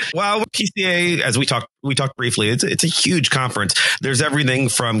 Well, PCA, as we talked briefly, it's a huge conference. There's everything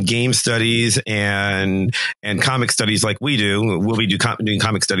from game studies and comic studies like we do. We'll be doing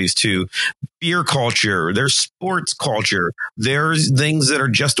comic studies too. Beer culture. There's sports culture. There's things that are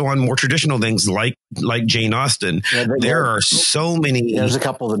just on more traditional things like Jane Austen. Yeah, there are so many. There's a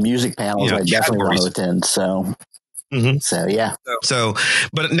couple of the music panels I definitely want to attend. So. Mm-hmm. So yeah.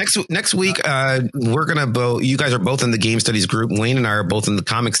 But next week, we're gonna you guys are both in the game studies group. Wayne and I are both in the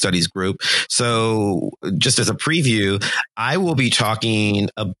comic studies group. So just as a preview, I will be talking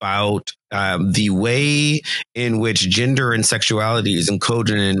about the way in which gender and sexuality is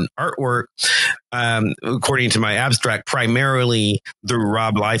encoded in artwork, according to my abstract, primarily through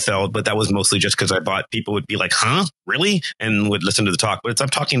Rob Liefeld, but that was mostly just because I thought people would be like, huh, really? And would listen to the talk. But I'm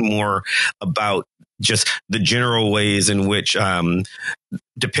talking more about just the general ways in which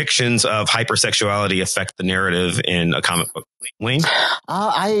depictions of hypersexuality affect the narrative in a comic book. Wayne?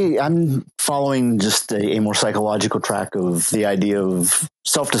 I'm following just a more psychological track of the idea of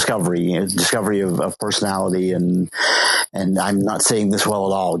self-discovery, discovery of personality, and I'm not saying this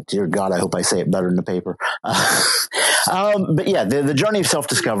well at all. Dear God, I hope I say it better in the paper. But yeah, the journey of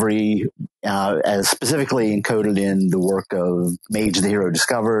self-discovery, as specifically encoded in the work of Mage the Hero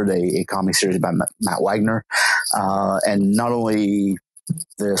Discovered, a comic series by Matt Wagner, and not only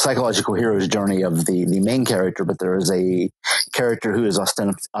the psychological hero's journey of the main character, but there is a character who is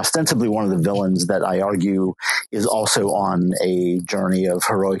ostensibly one of the villains that I argue is also on a journey of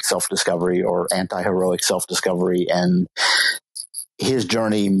heroic self-discovery or anti-heroic self-discovery, and his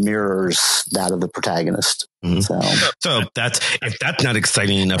journey mirrors that of the protagonist. Mm-hmm. So if that's not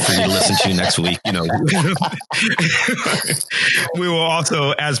exciting enough for you to listen to next week, we will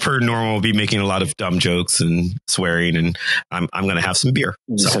also, as per normal, be making a lot of dumb jokes and swearing, and I'm going to have some beer.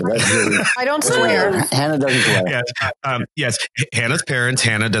 So. I don't swear. Hannah doesn't swear. Yes, yes. Hannah's parents.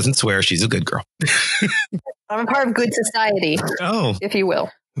 Hannah doesn't swear. She's a good girl. I'm a part of good society, if you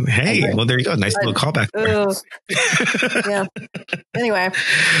will. Hey, well, there you go. Nice little callback. Yeah. Anyway.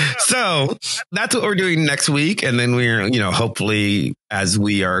 So that's what we're doing next week. And then we're, hopefully as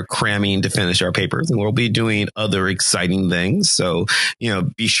we are cramming to finish our papers, and we'll be doing other exciting things. So,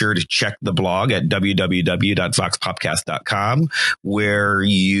 be sure to check the blog at www.voxpopcast.com, where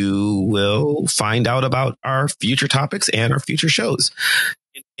you will find out about our future topics and our future shows.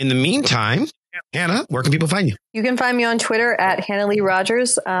 In the meantime, Hannah, where can people find you? You can find me on Twitter at Hannah Lee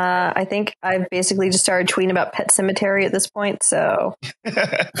Rogers. I think I've basically just started tweeting about Pet Sematary at this point. So,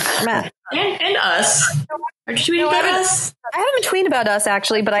 Matt. And us. Are you tweeting about us? I haven't tweeted about us,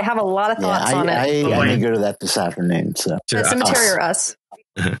 actually, but I have a lot of thoughts on it. I may go to that this afternoon. So. Pet Sematary or us?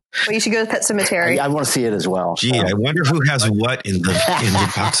 Well, you should go to Pet Cemetery. I want to see it as well. Gee, I wonder who has what in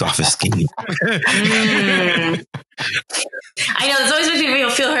the box office scheme. I know, it's always makes me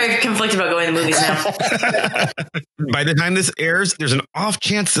feel very conflicted about going to movies now. By the time this airs, there's an off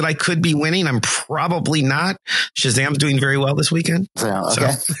chance that I could be winning. I'm probably not. Shazam's doing very well this weekend.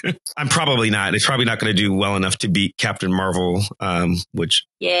 Okay. So I'm probably not. It's probably not going to do well enough to beat Captain Marvel, which...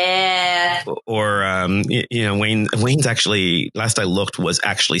 Yeah. Or, Wayne's actually, last I looked, was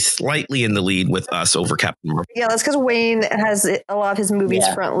actually slightly in the lead with us over Captain Marvel. Yeah, that's because Wayne has a lot of his movies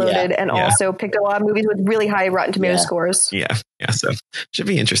front loaded and also picked a lot of movies with really high Rotten Tomatoes scores. Yeah. So should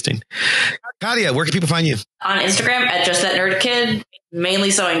be interesting. Katia, where can people find you? On Instagram at Just That Nerd Kid.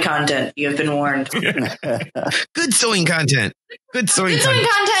 Mainly sewing content. You have been warned. Good sewing content. Good sewing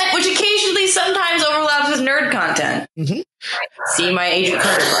content, which occasionally sometimes overlaps with nerd content. Mm-hmm. See my Agent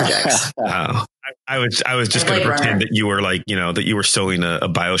Carter projects. Oh, I was just going to pretend that you were that you were sewing a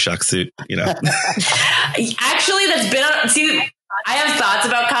BioShock suit. Actually, that's been on. See, I have thoughts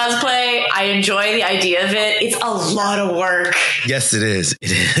about cosplay. I enjoy the idea of it. It's a lot of work. Yes, it is.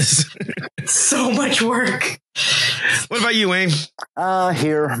 It is. So much work. What about you, Wayne?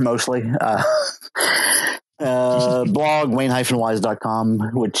 Here mostly. Blog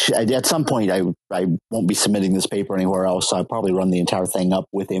wayne-wise.com, which at some point I won't be submitting this paper anywhere else. So I'll probably run the entire thing up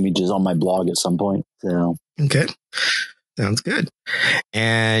with images on my blog at some point. So okay. Sounds good.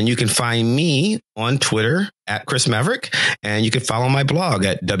 And you can find me on Twitter at Chris Maverick, and you can follow my blog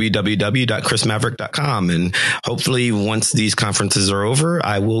at www.chrismaverick.com. And hopefully once these conferences are over,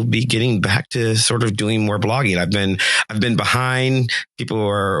 I will be getting back to sort of doing more blogging. I've been behind. People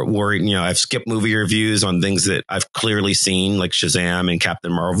are worried, I've skipped movie reviews on things that I've clearly seen, like Shazam and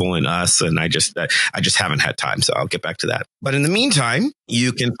Captain Marvel and Us. And I just haven't had time. So I'll get back to that. But in the meantime,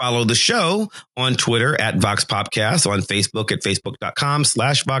 you can follow the show on Twitter at Vox Popcast, on Facebook at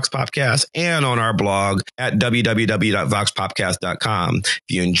facebook.com/Vox Popcast, and on our blog at www.voxpopcast.com. If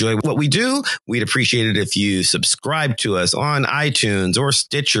you enjoy what we do, we'd appreciate it if you subscribe to us on iTunes or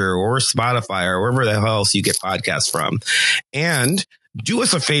Stitcher or Spotify or wherever the hell else you get podcasts from. And do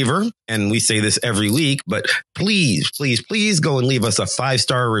us a favor, and we say this every week, but please, please, please go and leave us a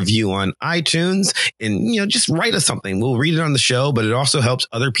 5-star review on iTunes and, just write us something. We'll read it on the show, but it also helps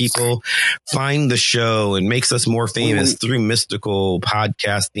other people find the show and makes us more famous through mystical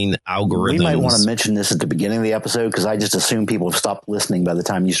podcasting algorithms. We might want to mention this at the beginning of the episode because I just assume people have stopped listening by the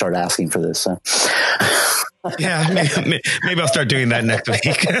time you start asking for this. So. Yeah, maybe I'll start doing that next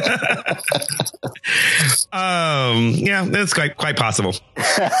week. Yeah, that's quite possible.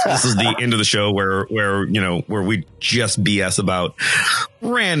 This is the end of the show where we just BS about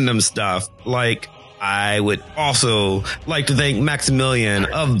random stuff. Like, I would also like to thank Maximilian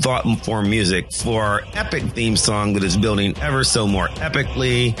of Thought Informed Music for our epic theme song that is building ever so more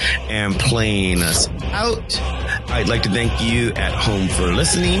epically and playing us out. I'd like to thank you at home for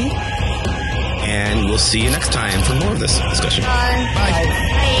listening. And we'll see you next time for more of this discussion. Bye. Bye.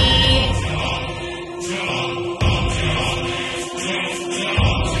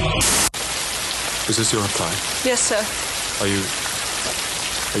 Is this your reply? Yes, sir. Are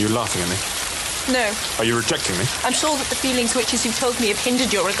you laughing at me? No. Are you rejecting me? I'm sure that the feelings which, as you've told me, have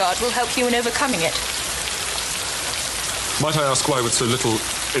hindered your regard will help you in overcoming it. Might I ask why, with so little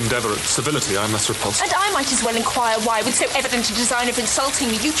endeavour at civility, I'm thus repulsed? And I might as well inquire why, with so evident a design of insulting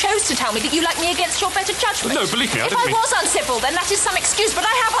me, you chose to tell me that you like me against your better judgment. No, believe me, I If didn't I mean... was uncivil, then that is some excuse, but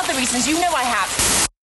I have other reasons. You know I have.